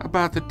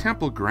about the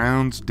temple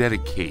grounds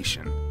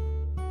dedication.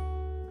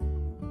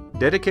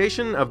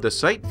 Dedication of the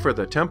site for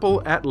the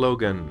temple at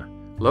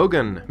Logan.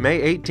 Logan, May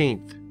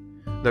 18th.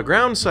 The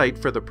ground site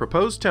for the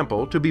proposed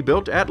temple to be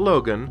built at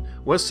Logan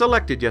was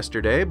selected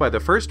yesterday by the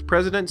First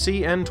President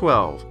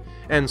CN12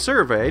 and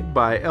surveyed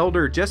by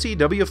Elder Jesse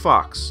W.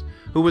 Fox,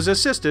 who was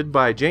assisted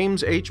by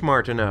James H.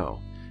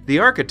 Martineau, the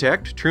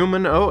architect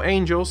Truman O.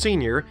 Angel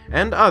Sr.,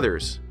 and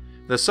others.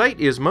 The site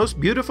is most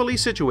beautifully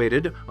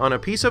situated on a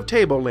piece of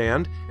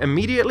tableland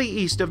immediately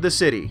east of the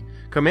city,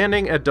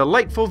 commanding a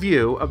delightful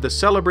view of the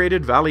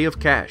celebrated Valley of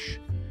Cache.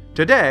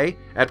 Today,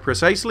 at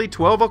precisely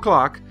 12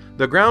 o'clock,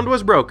 the ground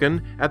was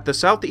broken at the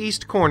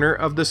southeast corner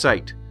of the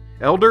site.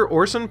 Elder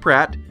Orson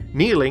Pratt,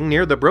 kneeling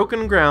near the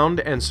broken ground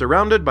and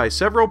surrounded by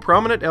several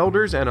prominent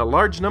elders and a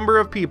large number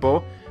of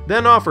people,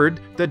 then offered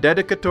the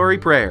dedicatory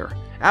prayer,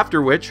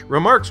 after which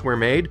remarks were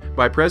made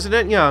by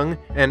President Young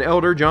and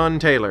Elder John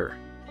Taylor.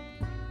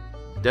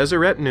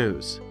 Deseret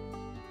News.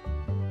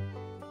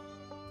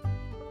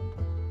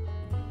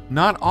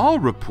 Not all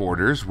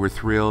reporters were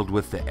thrilled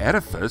with the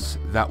edifice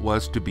that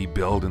was to be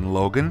built in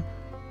Logan.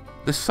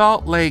 The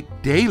Salt Lake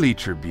Daily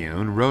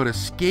Tribune wrote a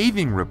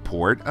scathing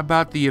report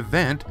about the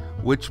event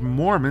which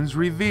Mormons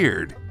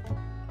revered.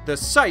 The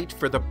site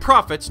for the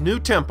prophet's new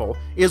temple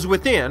is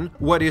within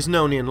what is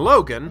known in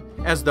Logan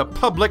as the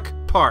public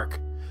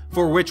park,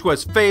 for which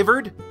was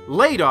favored,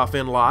 laid off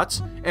in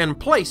lots, and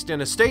placed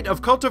in a state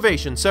of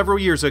cultivation several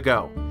years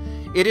ago.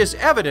 It is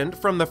evident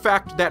from the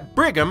fact that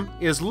Brigham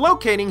is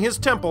locating his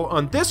temple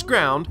on this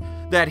ground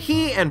that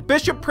he and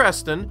Bishop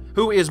Preston,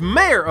 who is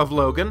mayor of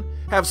Logan,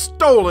 have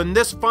stolen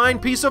this fine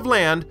piece of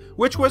land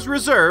which was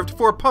reserved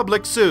for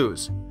public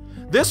sues.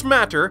 This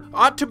matter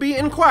ought to be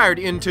inquired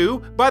into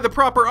by the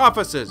proper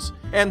offices,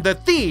 and the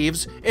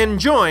thieves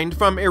enjoined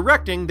from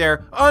erecting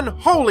their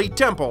unholy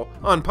temple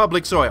on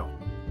public soil.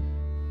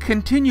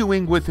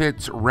 Continuing with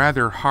its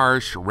rather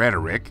harsh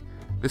rhetoric,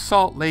 the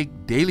Salt Lake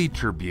Daily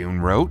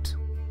Tribune wrote,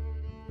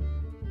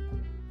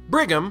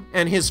 Brigham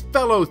and his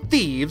fellow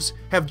thieves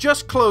have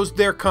just closed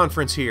their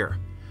conference here.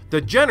 The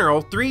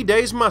general 3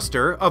 days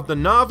muster of the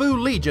Nauvoo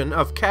Legion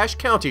of Cache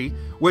County,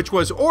 which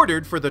was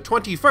ordered for the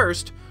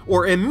 21st,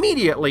 or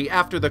immediately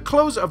after the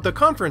close of the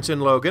conference in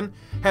Logan,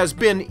 has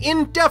been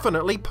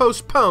indefinitely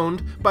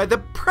postponed by the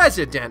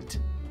President.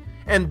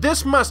 And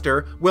this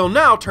muster will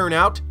now turn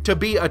out to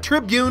be a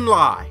Tribune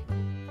lie.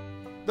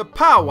 The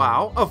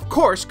powwow, of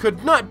course,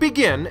 could not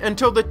begin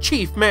until the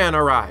chief man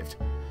arrived.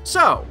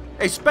 So,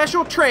 a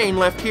special train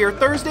left here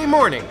Thursday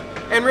morning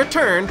and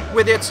returned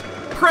with its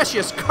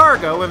precious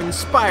cargo of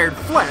inspired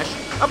flesh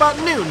about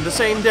noon the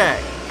same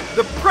day.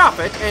 The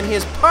prophet and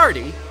his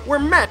party were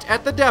met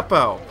at the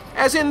depot,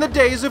 as in the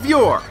days of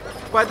yore,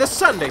 by the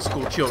Sunday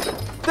school children,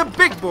 the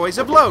big boys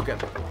of Logan,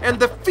 and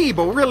the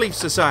Feeble Relief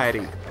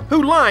Society,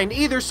 who lined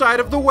either side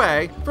of the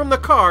way from the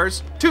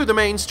cars to the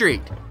main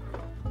street.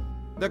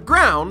 The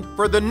ground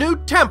for the new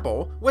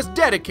temple was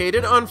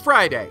dedicated on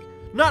Friday,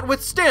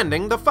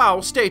 notwithstanding the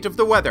foul state of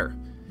the weather,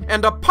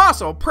 and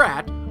Apostle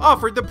Pratt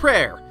offered the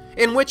prayer,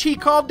 in which he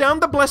called down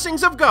the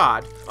blessings of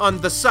God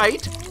on the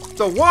site,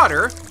 the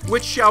water,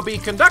 which shall be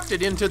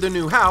conducted into the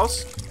new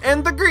house,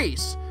 and the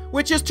grease,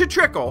 which is to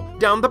trickle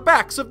down the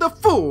backs of the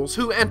fools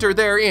who enter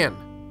therein.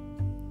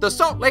 The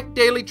Salt Lake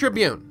Daily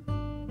Tribune.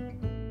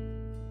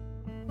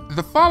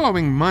 The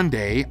following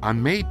Monday,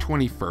 on May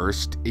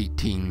 21st,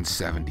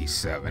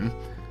 1877,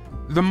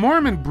 the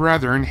Mormon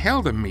Brethren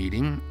held a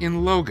meeting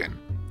in Logan.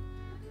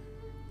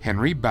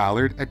 Henry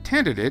Ballard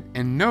attended it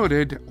and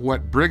noted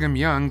what Brigham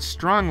Young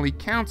strongly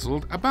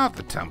counseled about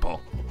the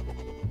temple.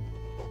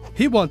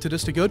 He wanted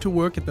us to go to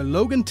work at the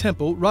Logan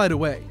Temple right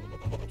away.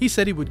 He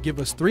said he would give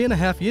us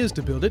 3.5 years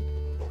to build it,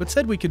 but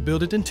said we could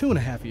build it in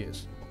 2.5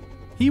 years.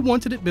 He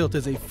wanted it built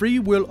as a free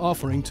will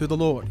offering to the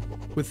Lord,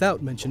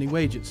 without mentioning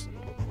wages.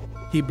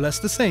 He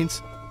blessed the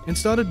saints and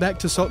started back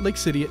to Salt Lake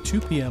City at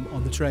 2 p.m.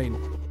 on the train.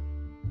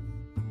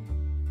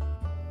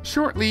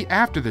 Shortly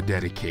after the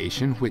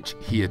dedication, which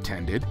he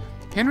attended,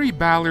 Henry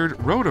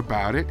Ballard wrote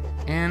about it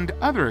and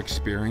other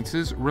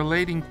experiences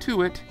relating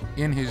to it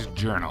in his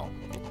journal.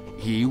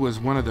 He was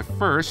one of the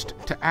first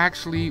to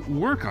actually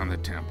work on the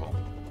temple.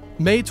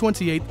 May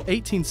 28,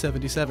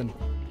 1877.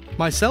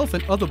 Myself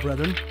and other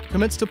brethren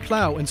commenced to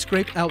plow and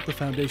scrape out the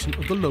foundation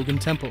of the Logan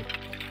Temple.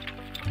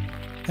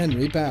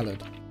 Henry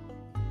Ballard.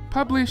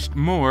 Published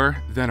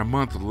more than a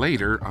month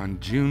later on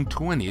June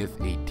 20th,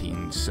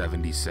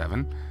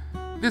 1877,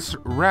 this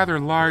rather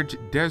large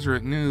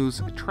Deseret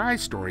News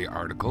tri-story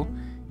article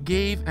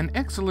gave an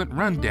excellent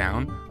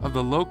rundown of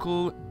the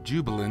local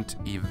jubilant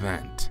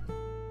event.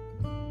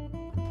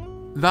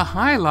 The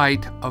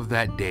highlight of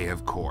that day,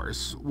 of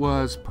course,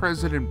 was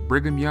President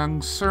Brigham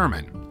Young's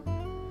sermon.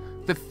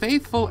 The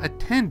faithful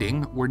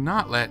attending were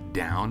not let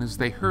down as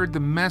they heard the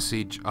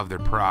message of their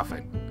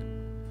prophet.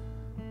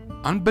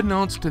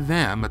 Unbeknownst to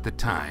them at the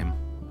time,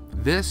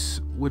 this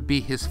would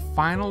be his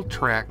final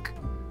trek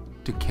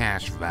to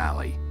Cache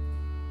Valley.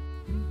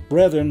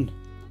 Brethren,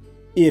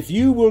 if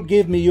you will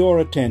give me your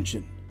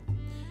attention,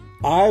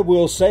 I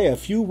will say a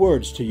few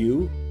words to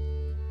you.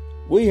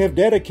 We have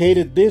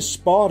dedicated this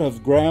spot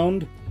of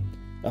ground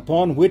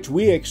upon which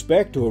we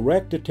expect to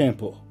erect a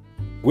temple,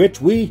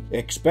 which we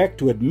expect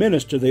to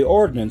administer the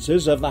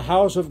ordinances of the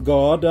house of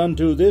God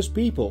unto this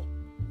people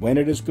when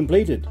it is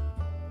completed.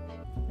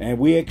 And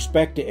we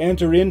expect to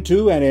enter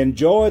into and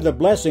enjoy the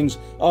blessings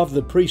of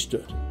the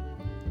priesthood.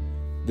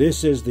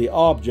 This is the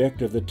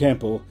object of the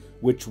temple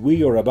which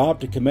we are about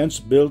to commence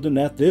building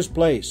at this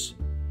place.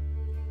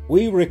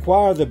 We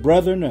require the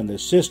brethren and the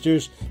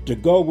sisters to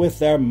go with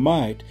their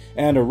might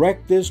and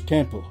erect this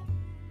temple.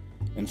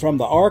 And from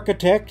the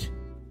architect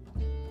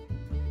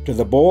to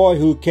the boy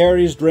who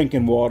carries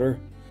drinking water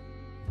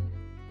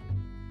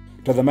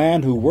to the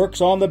man who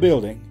works on the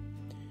building,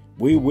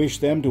 we wish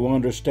them to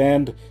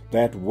understand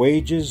that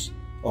wages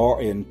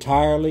are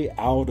entirely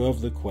out of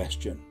the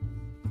question.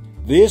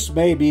 This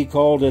may be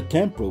called a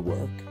temporal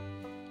work,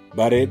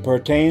 but it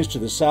pertains to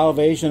the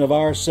salvation of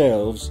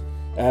ourselves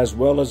as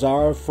well as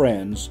our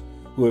friends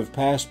who have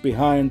passed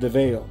behind the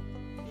veil,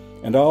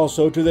 and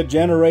also to the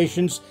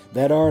generations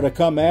that are to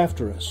come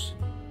after us.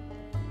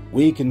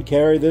 We can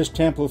carry this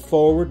temple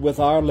forward with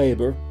our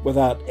labor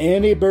without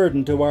any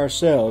burden to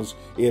ourselves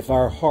if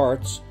our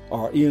hearts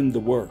are in the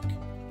work,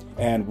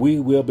 and we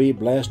will be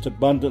blessed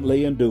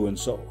abundantly in doing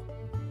so.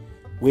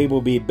 We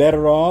will be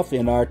better off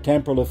in our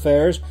temporal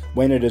affairs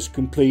when it is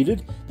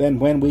completed than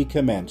when we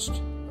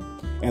commenced,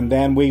 and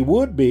than we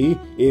would be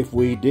if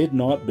we did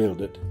not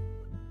build it.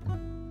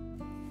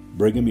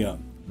 Brigham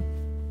Young.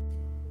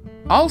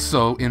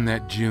 Also in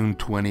that June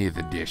 20th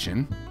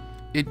edition,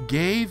 it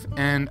gave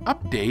an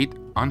update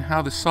on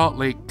how the Salt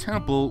Lake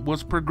Temple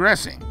was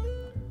progressing.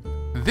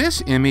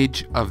 This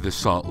image of the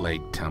Salt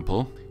Lake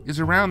Temple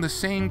is around the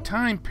same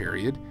time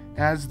period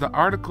as the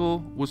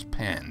article was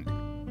penned.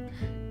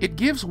 It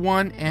gives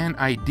one an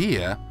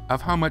idea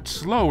of how much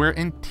slower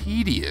and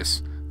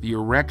tedious the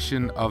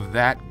erection of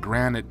that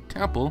granite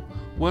temple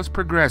was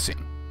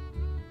progressing.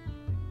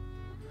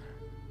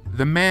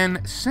 The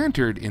man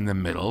centered in the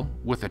middle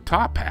with a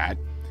top hat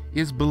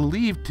is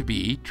believed to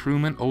be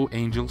Truman O.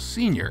 Angell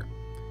Sr.,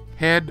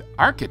 head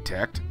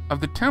architect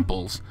of the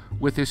temples,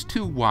 with his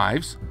two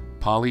wives,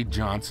 Polly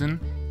Johnson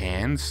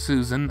and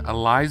Susan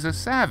Eliza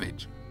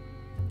Savage.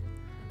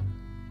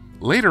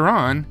 Later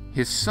on,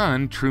 his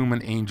son,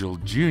 Truman Angell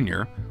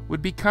Jr.,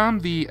 would become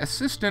the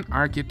assistant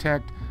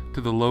architect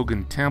to the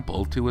Logan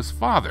Temple to his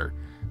father,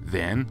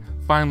 then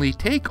finally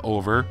take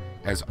over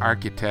as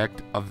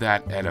architect of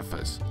that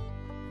edifice.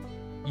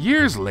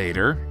 Years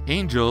later,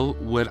 Angel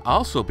would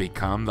also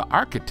become the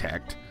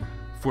architect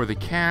for the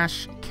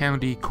Cache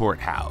County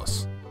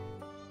Courthouse.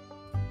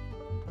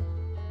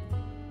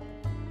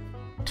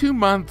 2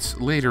 months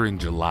later in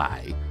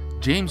July,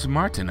 James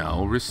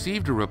Martineau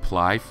received a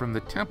reply from the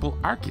temple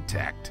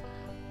architect.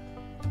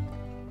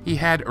 He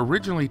had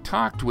originally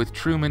talked with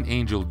Truman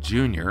Angel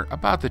Jr.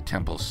 about the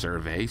temple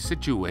survey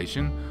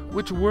situation,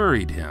 which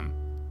worried him.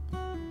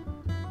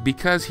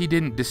 Because he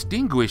didn't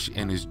distinguish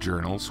in his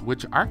journals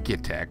which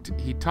architect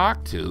he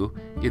talked to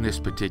in this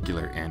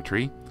particular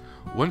entry,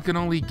 one can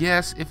only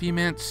guess if he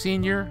meant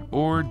senior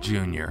or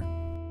junior.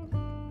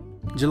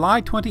 July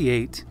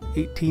 28,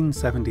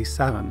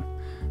 1877,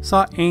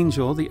 saw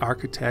Angel, the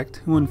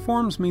architect, who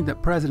informs me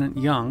that President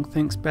Young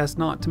thinks best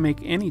not to make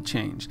any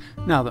change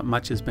now that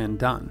much has been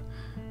done.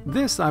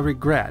 This I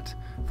regret,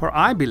 for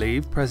I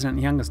believe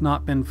President Young has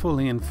not been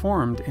fully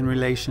informed in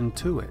relation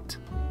to it.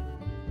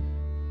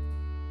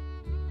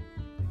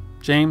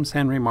 James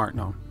Henry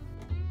Martineau.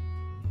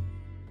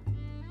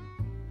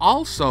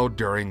 Also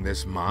during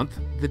this month,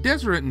 the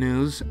Deseret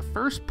News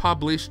first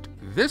published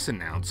this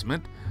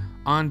announcement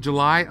on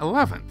July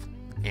 11th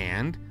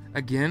and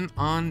again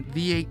on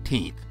the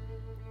 18th.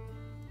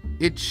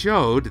 It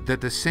showed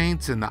that the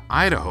saints in the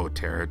Idaho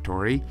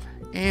Territory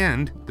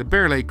and the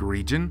Bear Lake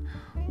region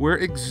were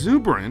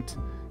exuberant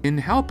in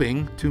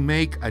helping to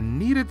make a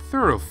needed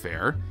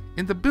thoroughfare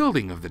in the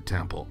building of the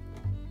temple.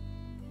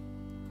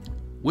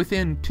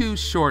 Within 2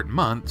 short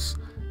months,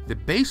 the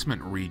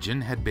basement region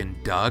had been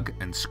dug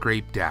and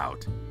scraped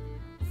out.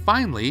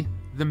 Finally,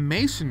 the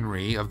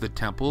masonry of the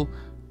temple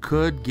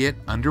could get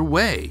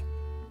underway.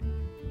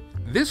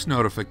 This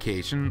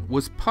notification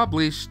was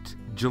published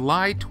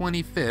July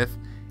 25,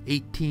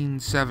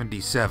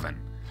 1877.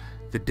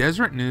 The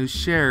Deseret News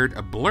shared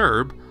a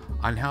blurb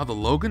on how the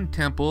Logan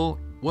Temple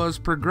was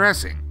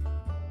progressing.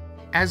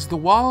 As the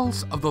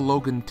walls of the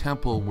Logan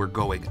Temple were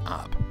going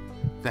up,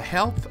 the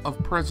health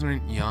of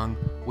President Young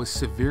was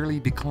severely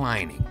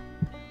declining.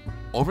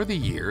 Over the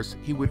years,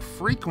 he would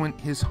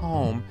frequent his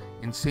home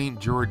in St.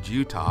 George,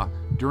 Utah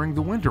during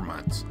the winter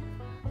months.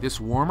 This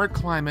warmer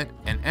climate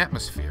and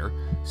atmosphere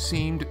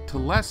seemed to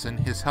lessen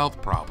his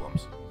health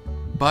problems.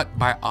 But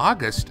by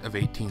August of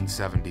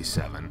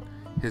 1877,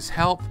 his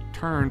health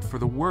turned for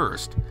the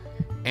worst,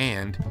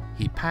 and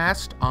he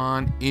passed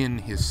on in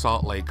his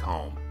Salt Lake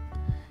home.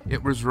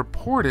 It was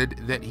reported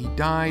that he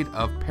died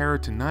of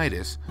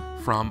peritonitis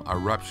from a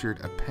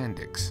ruptured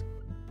appendix.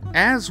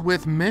 As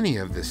with many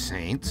of the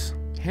saints,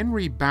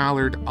 Henry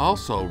Ballard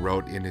also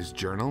wrote in his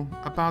journal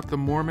about the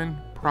Mormon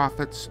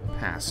prophet's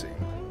passing.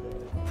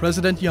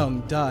 President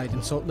Young died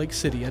in Salt Lake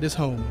City at his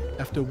home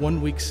after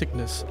 1 week's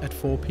sickness at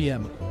 4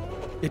 p.m.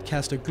 It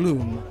cast a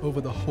gloom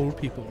over the whole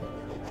people.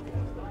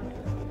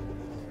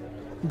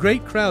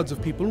 Great crowds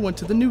of people went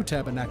to the new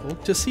tabernacle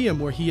to see him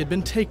where he had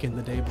been taken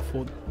the day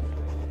before.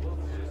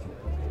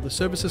 The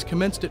services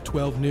commenced at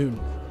 12 noon.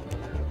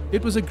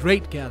 It was a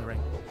great gathering.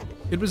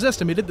 It was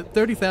estimated that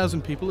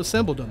 30,000 people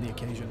assembled on the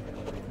occasion.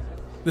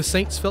 The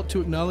saints felt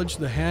to acknowledge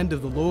the hand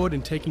of the Lord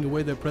in taking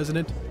away their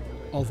president,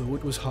 although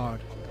it was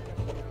hard.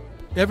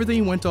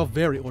 Everything went off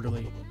very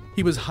orderly.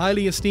 He was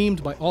highly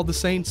esteemed by all the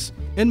saints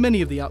and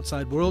many of the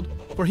outside world,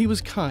 for he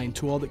was kind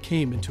to all that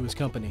came into his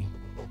company.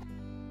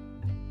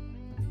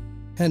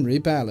 Henry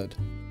Ballard.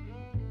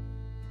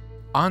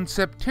 On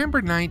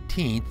September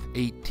 19,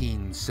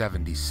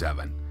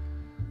 1877,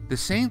 the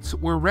saints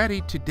were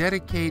ready to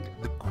dedicate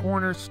the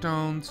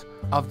cornerstones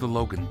of the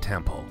Logan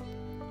Temple.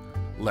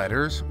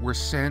 Letters were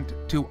sent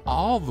to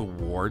all the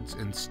wards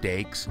and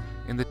stakes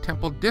in the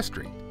temple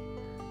district.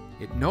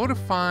 It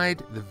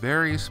notified the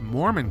various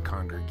Mormon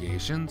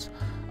congregations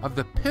of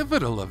the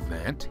pivotal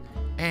event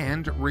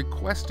and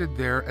requested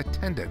their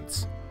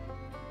attendance.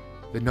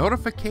 The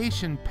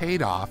notification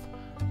paid off,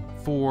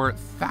 for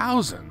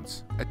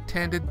thousands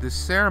attended the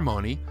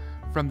ceremony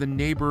from the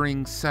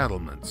neighboring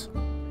settlements.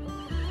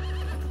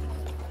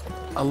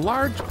 A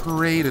large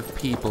parade of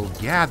people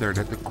gathered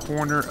at the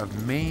corner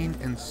of Main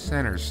and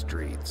Center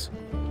Streets.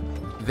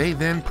 They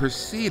then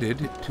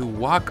proceeded to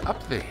walk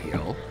up the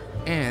hill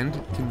and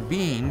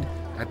convened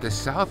at the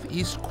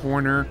southeast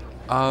corner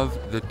of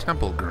the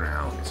temple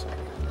grounds.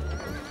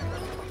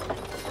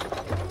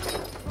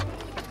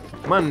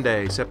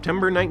 Monday,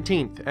 September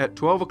 19th at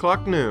 12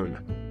 o'clock noon,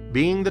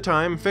 being the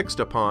time fixed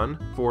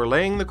upon for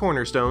laying the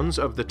cornerstones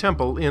of the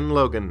temple in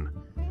Logan.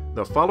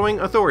 The following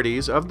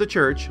authorities of the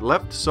church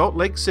left Salt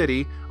Lake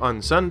City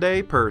on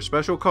Sunday per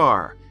special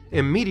car,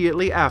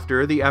 immediately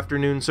after the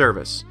afternoon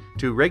service,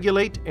 to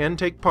regulate and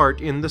take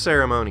part in the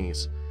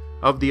ceremonies.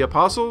 Of the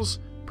apostles,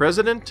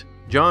 President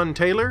John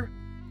Taylor,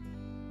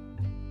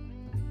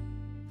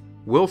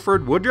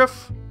 Wilford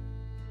Woodruff,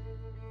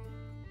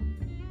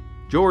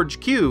 George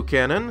Q.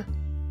 Cannon,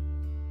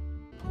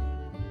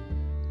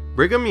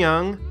 Brigham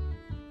Young,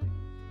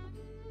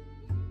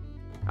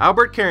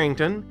 Albert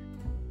Carrington,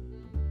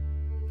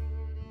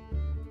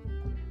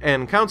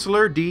 and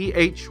Counselor D.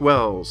 H.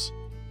 Wells.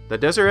 The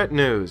Deseret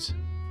News.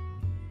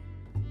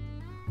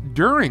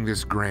 During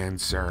this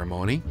grand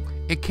ceremony,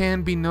 it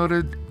can be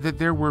noted that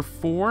there were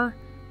 4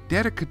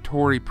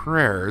 dedicatory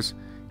prayers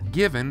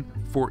given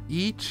for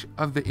each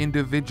of the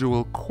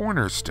individual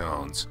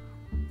cornerstones.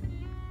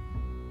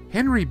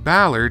 Henry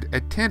Ballard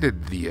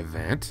attended the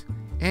event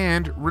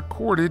and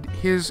recorded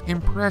his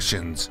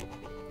impressions.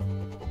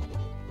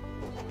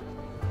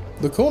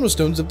 The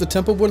cornerstones of the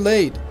temple were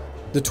laid.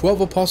 The 12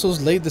 apostles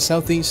laid the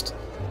southeast.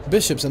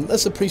 Bishops and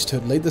lesser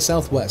priesthood laid the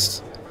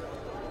southwest.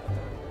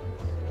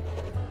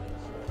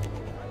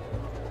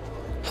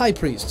 High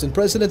priests and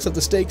presidents of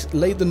the stakes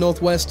laid the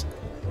northwest,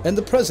 and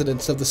the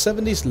presidents of the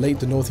 70s laid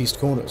the northeast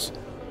corners.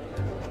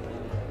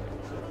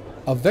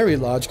 A very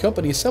large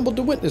company assembled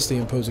to witness the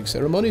imposing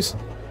ceremonies.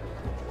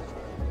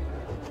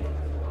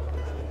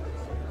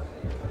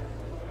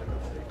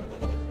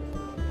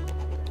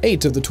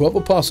 Eight of the 12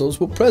 apostles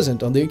were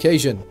present on the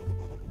occasion.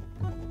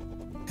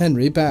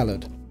 Henry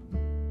Ballard.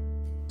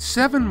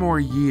 7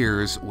 more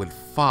years would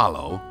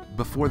follow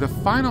before the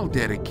final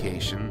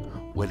dedication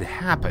would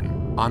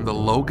happen on the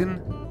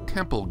Logan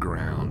Temple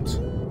grounds.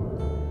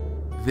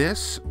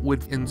 This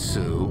would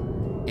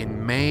ensue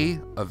in May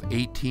of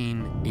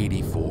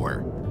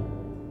 1884.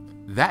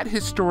 That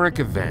historic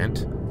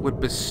event would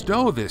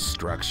bestow this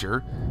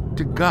structure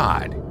to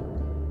God.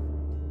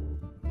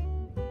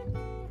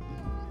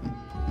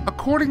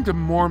 According to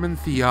Mormon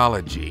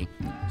theology,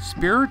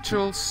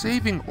 spiritual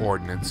saving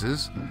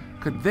ordinances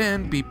could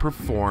then be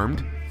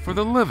performed for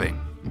the living.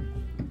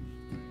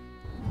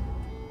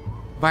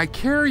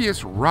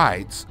 Vicarious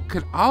rights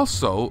could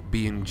also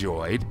be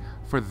enjoyed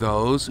for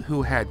those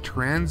who had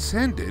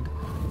transcended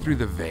through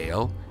the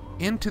veil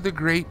into the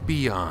great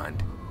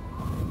beyond.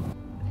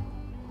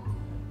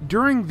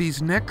 During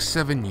these next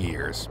 7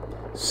 years,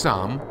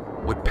 some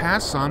would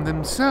pass on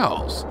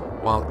themselves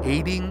while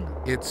aiding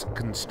its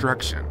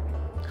construction.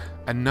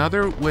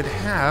 Another would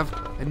have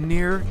a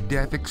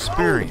near-death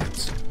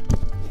experience.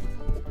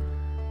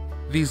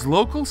 These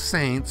local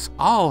saints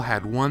all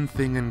had one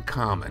thing in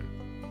common.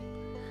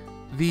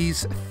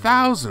 These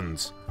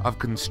thousands of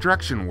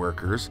construction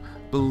workers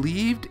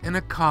believed in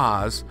a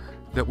cause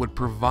that would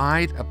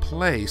provide a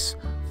place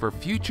for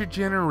future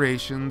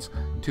generations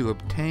to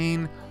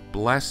obtain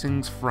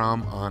blessings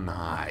from on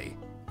high.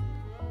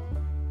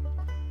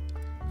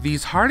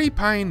 These hardy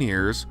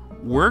pioneers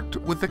worked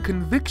with a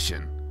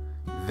conviction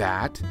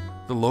that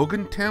the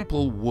Logan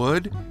Temple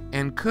would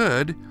and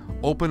could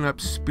open up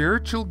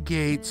spiritual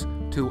gates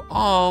to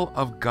all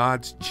of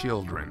God's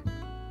children.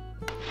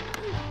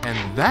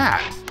 And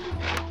that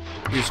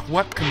is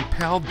what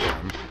compelled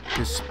them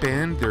to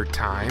spend their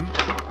time,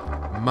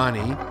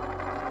 money,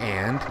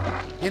 and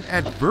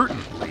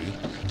inadvertently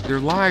their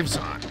lives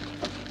on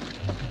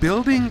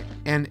building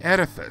an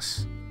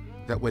edifice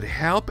that would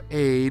help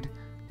aid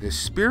the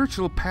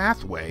spiritual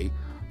pathway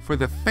for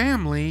the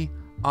family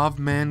of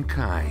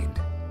mankind.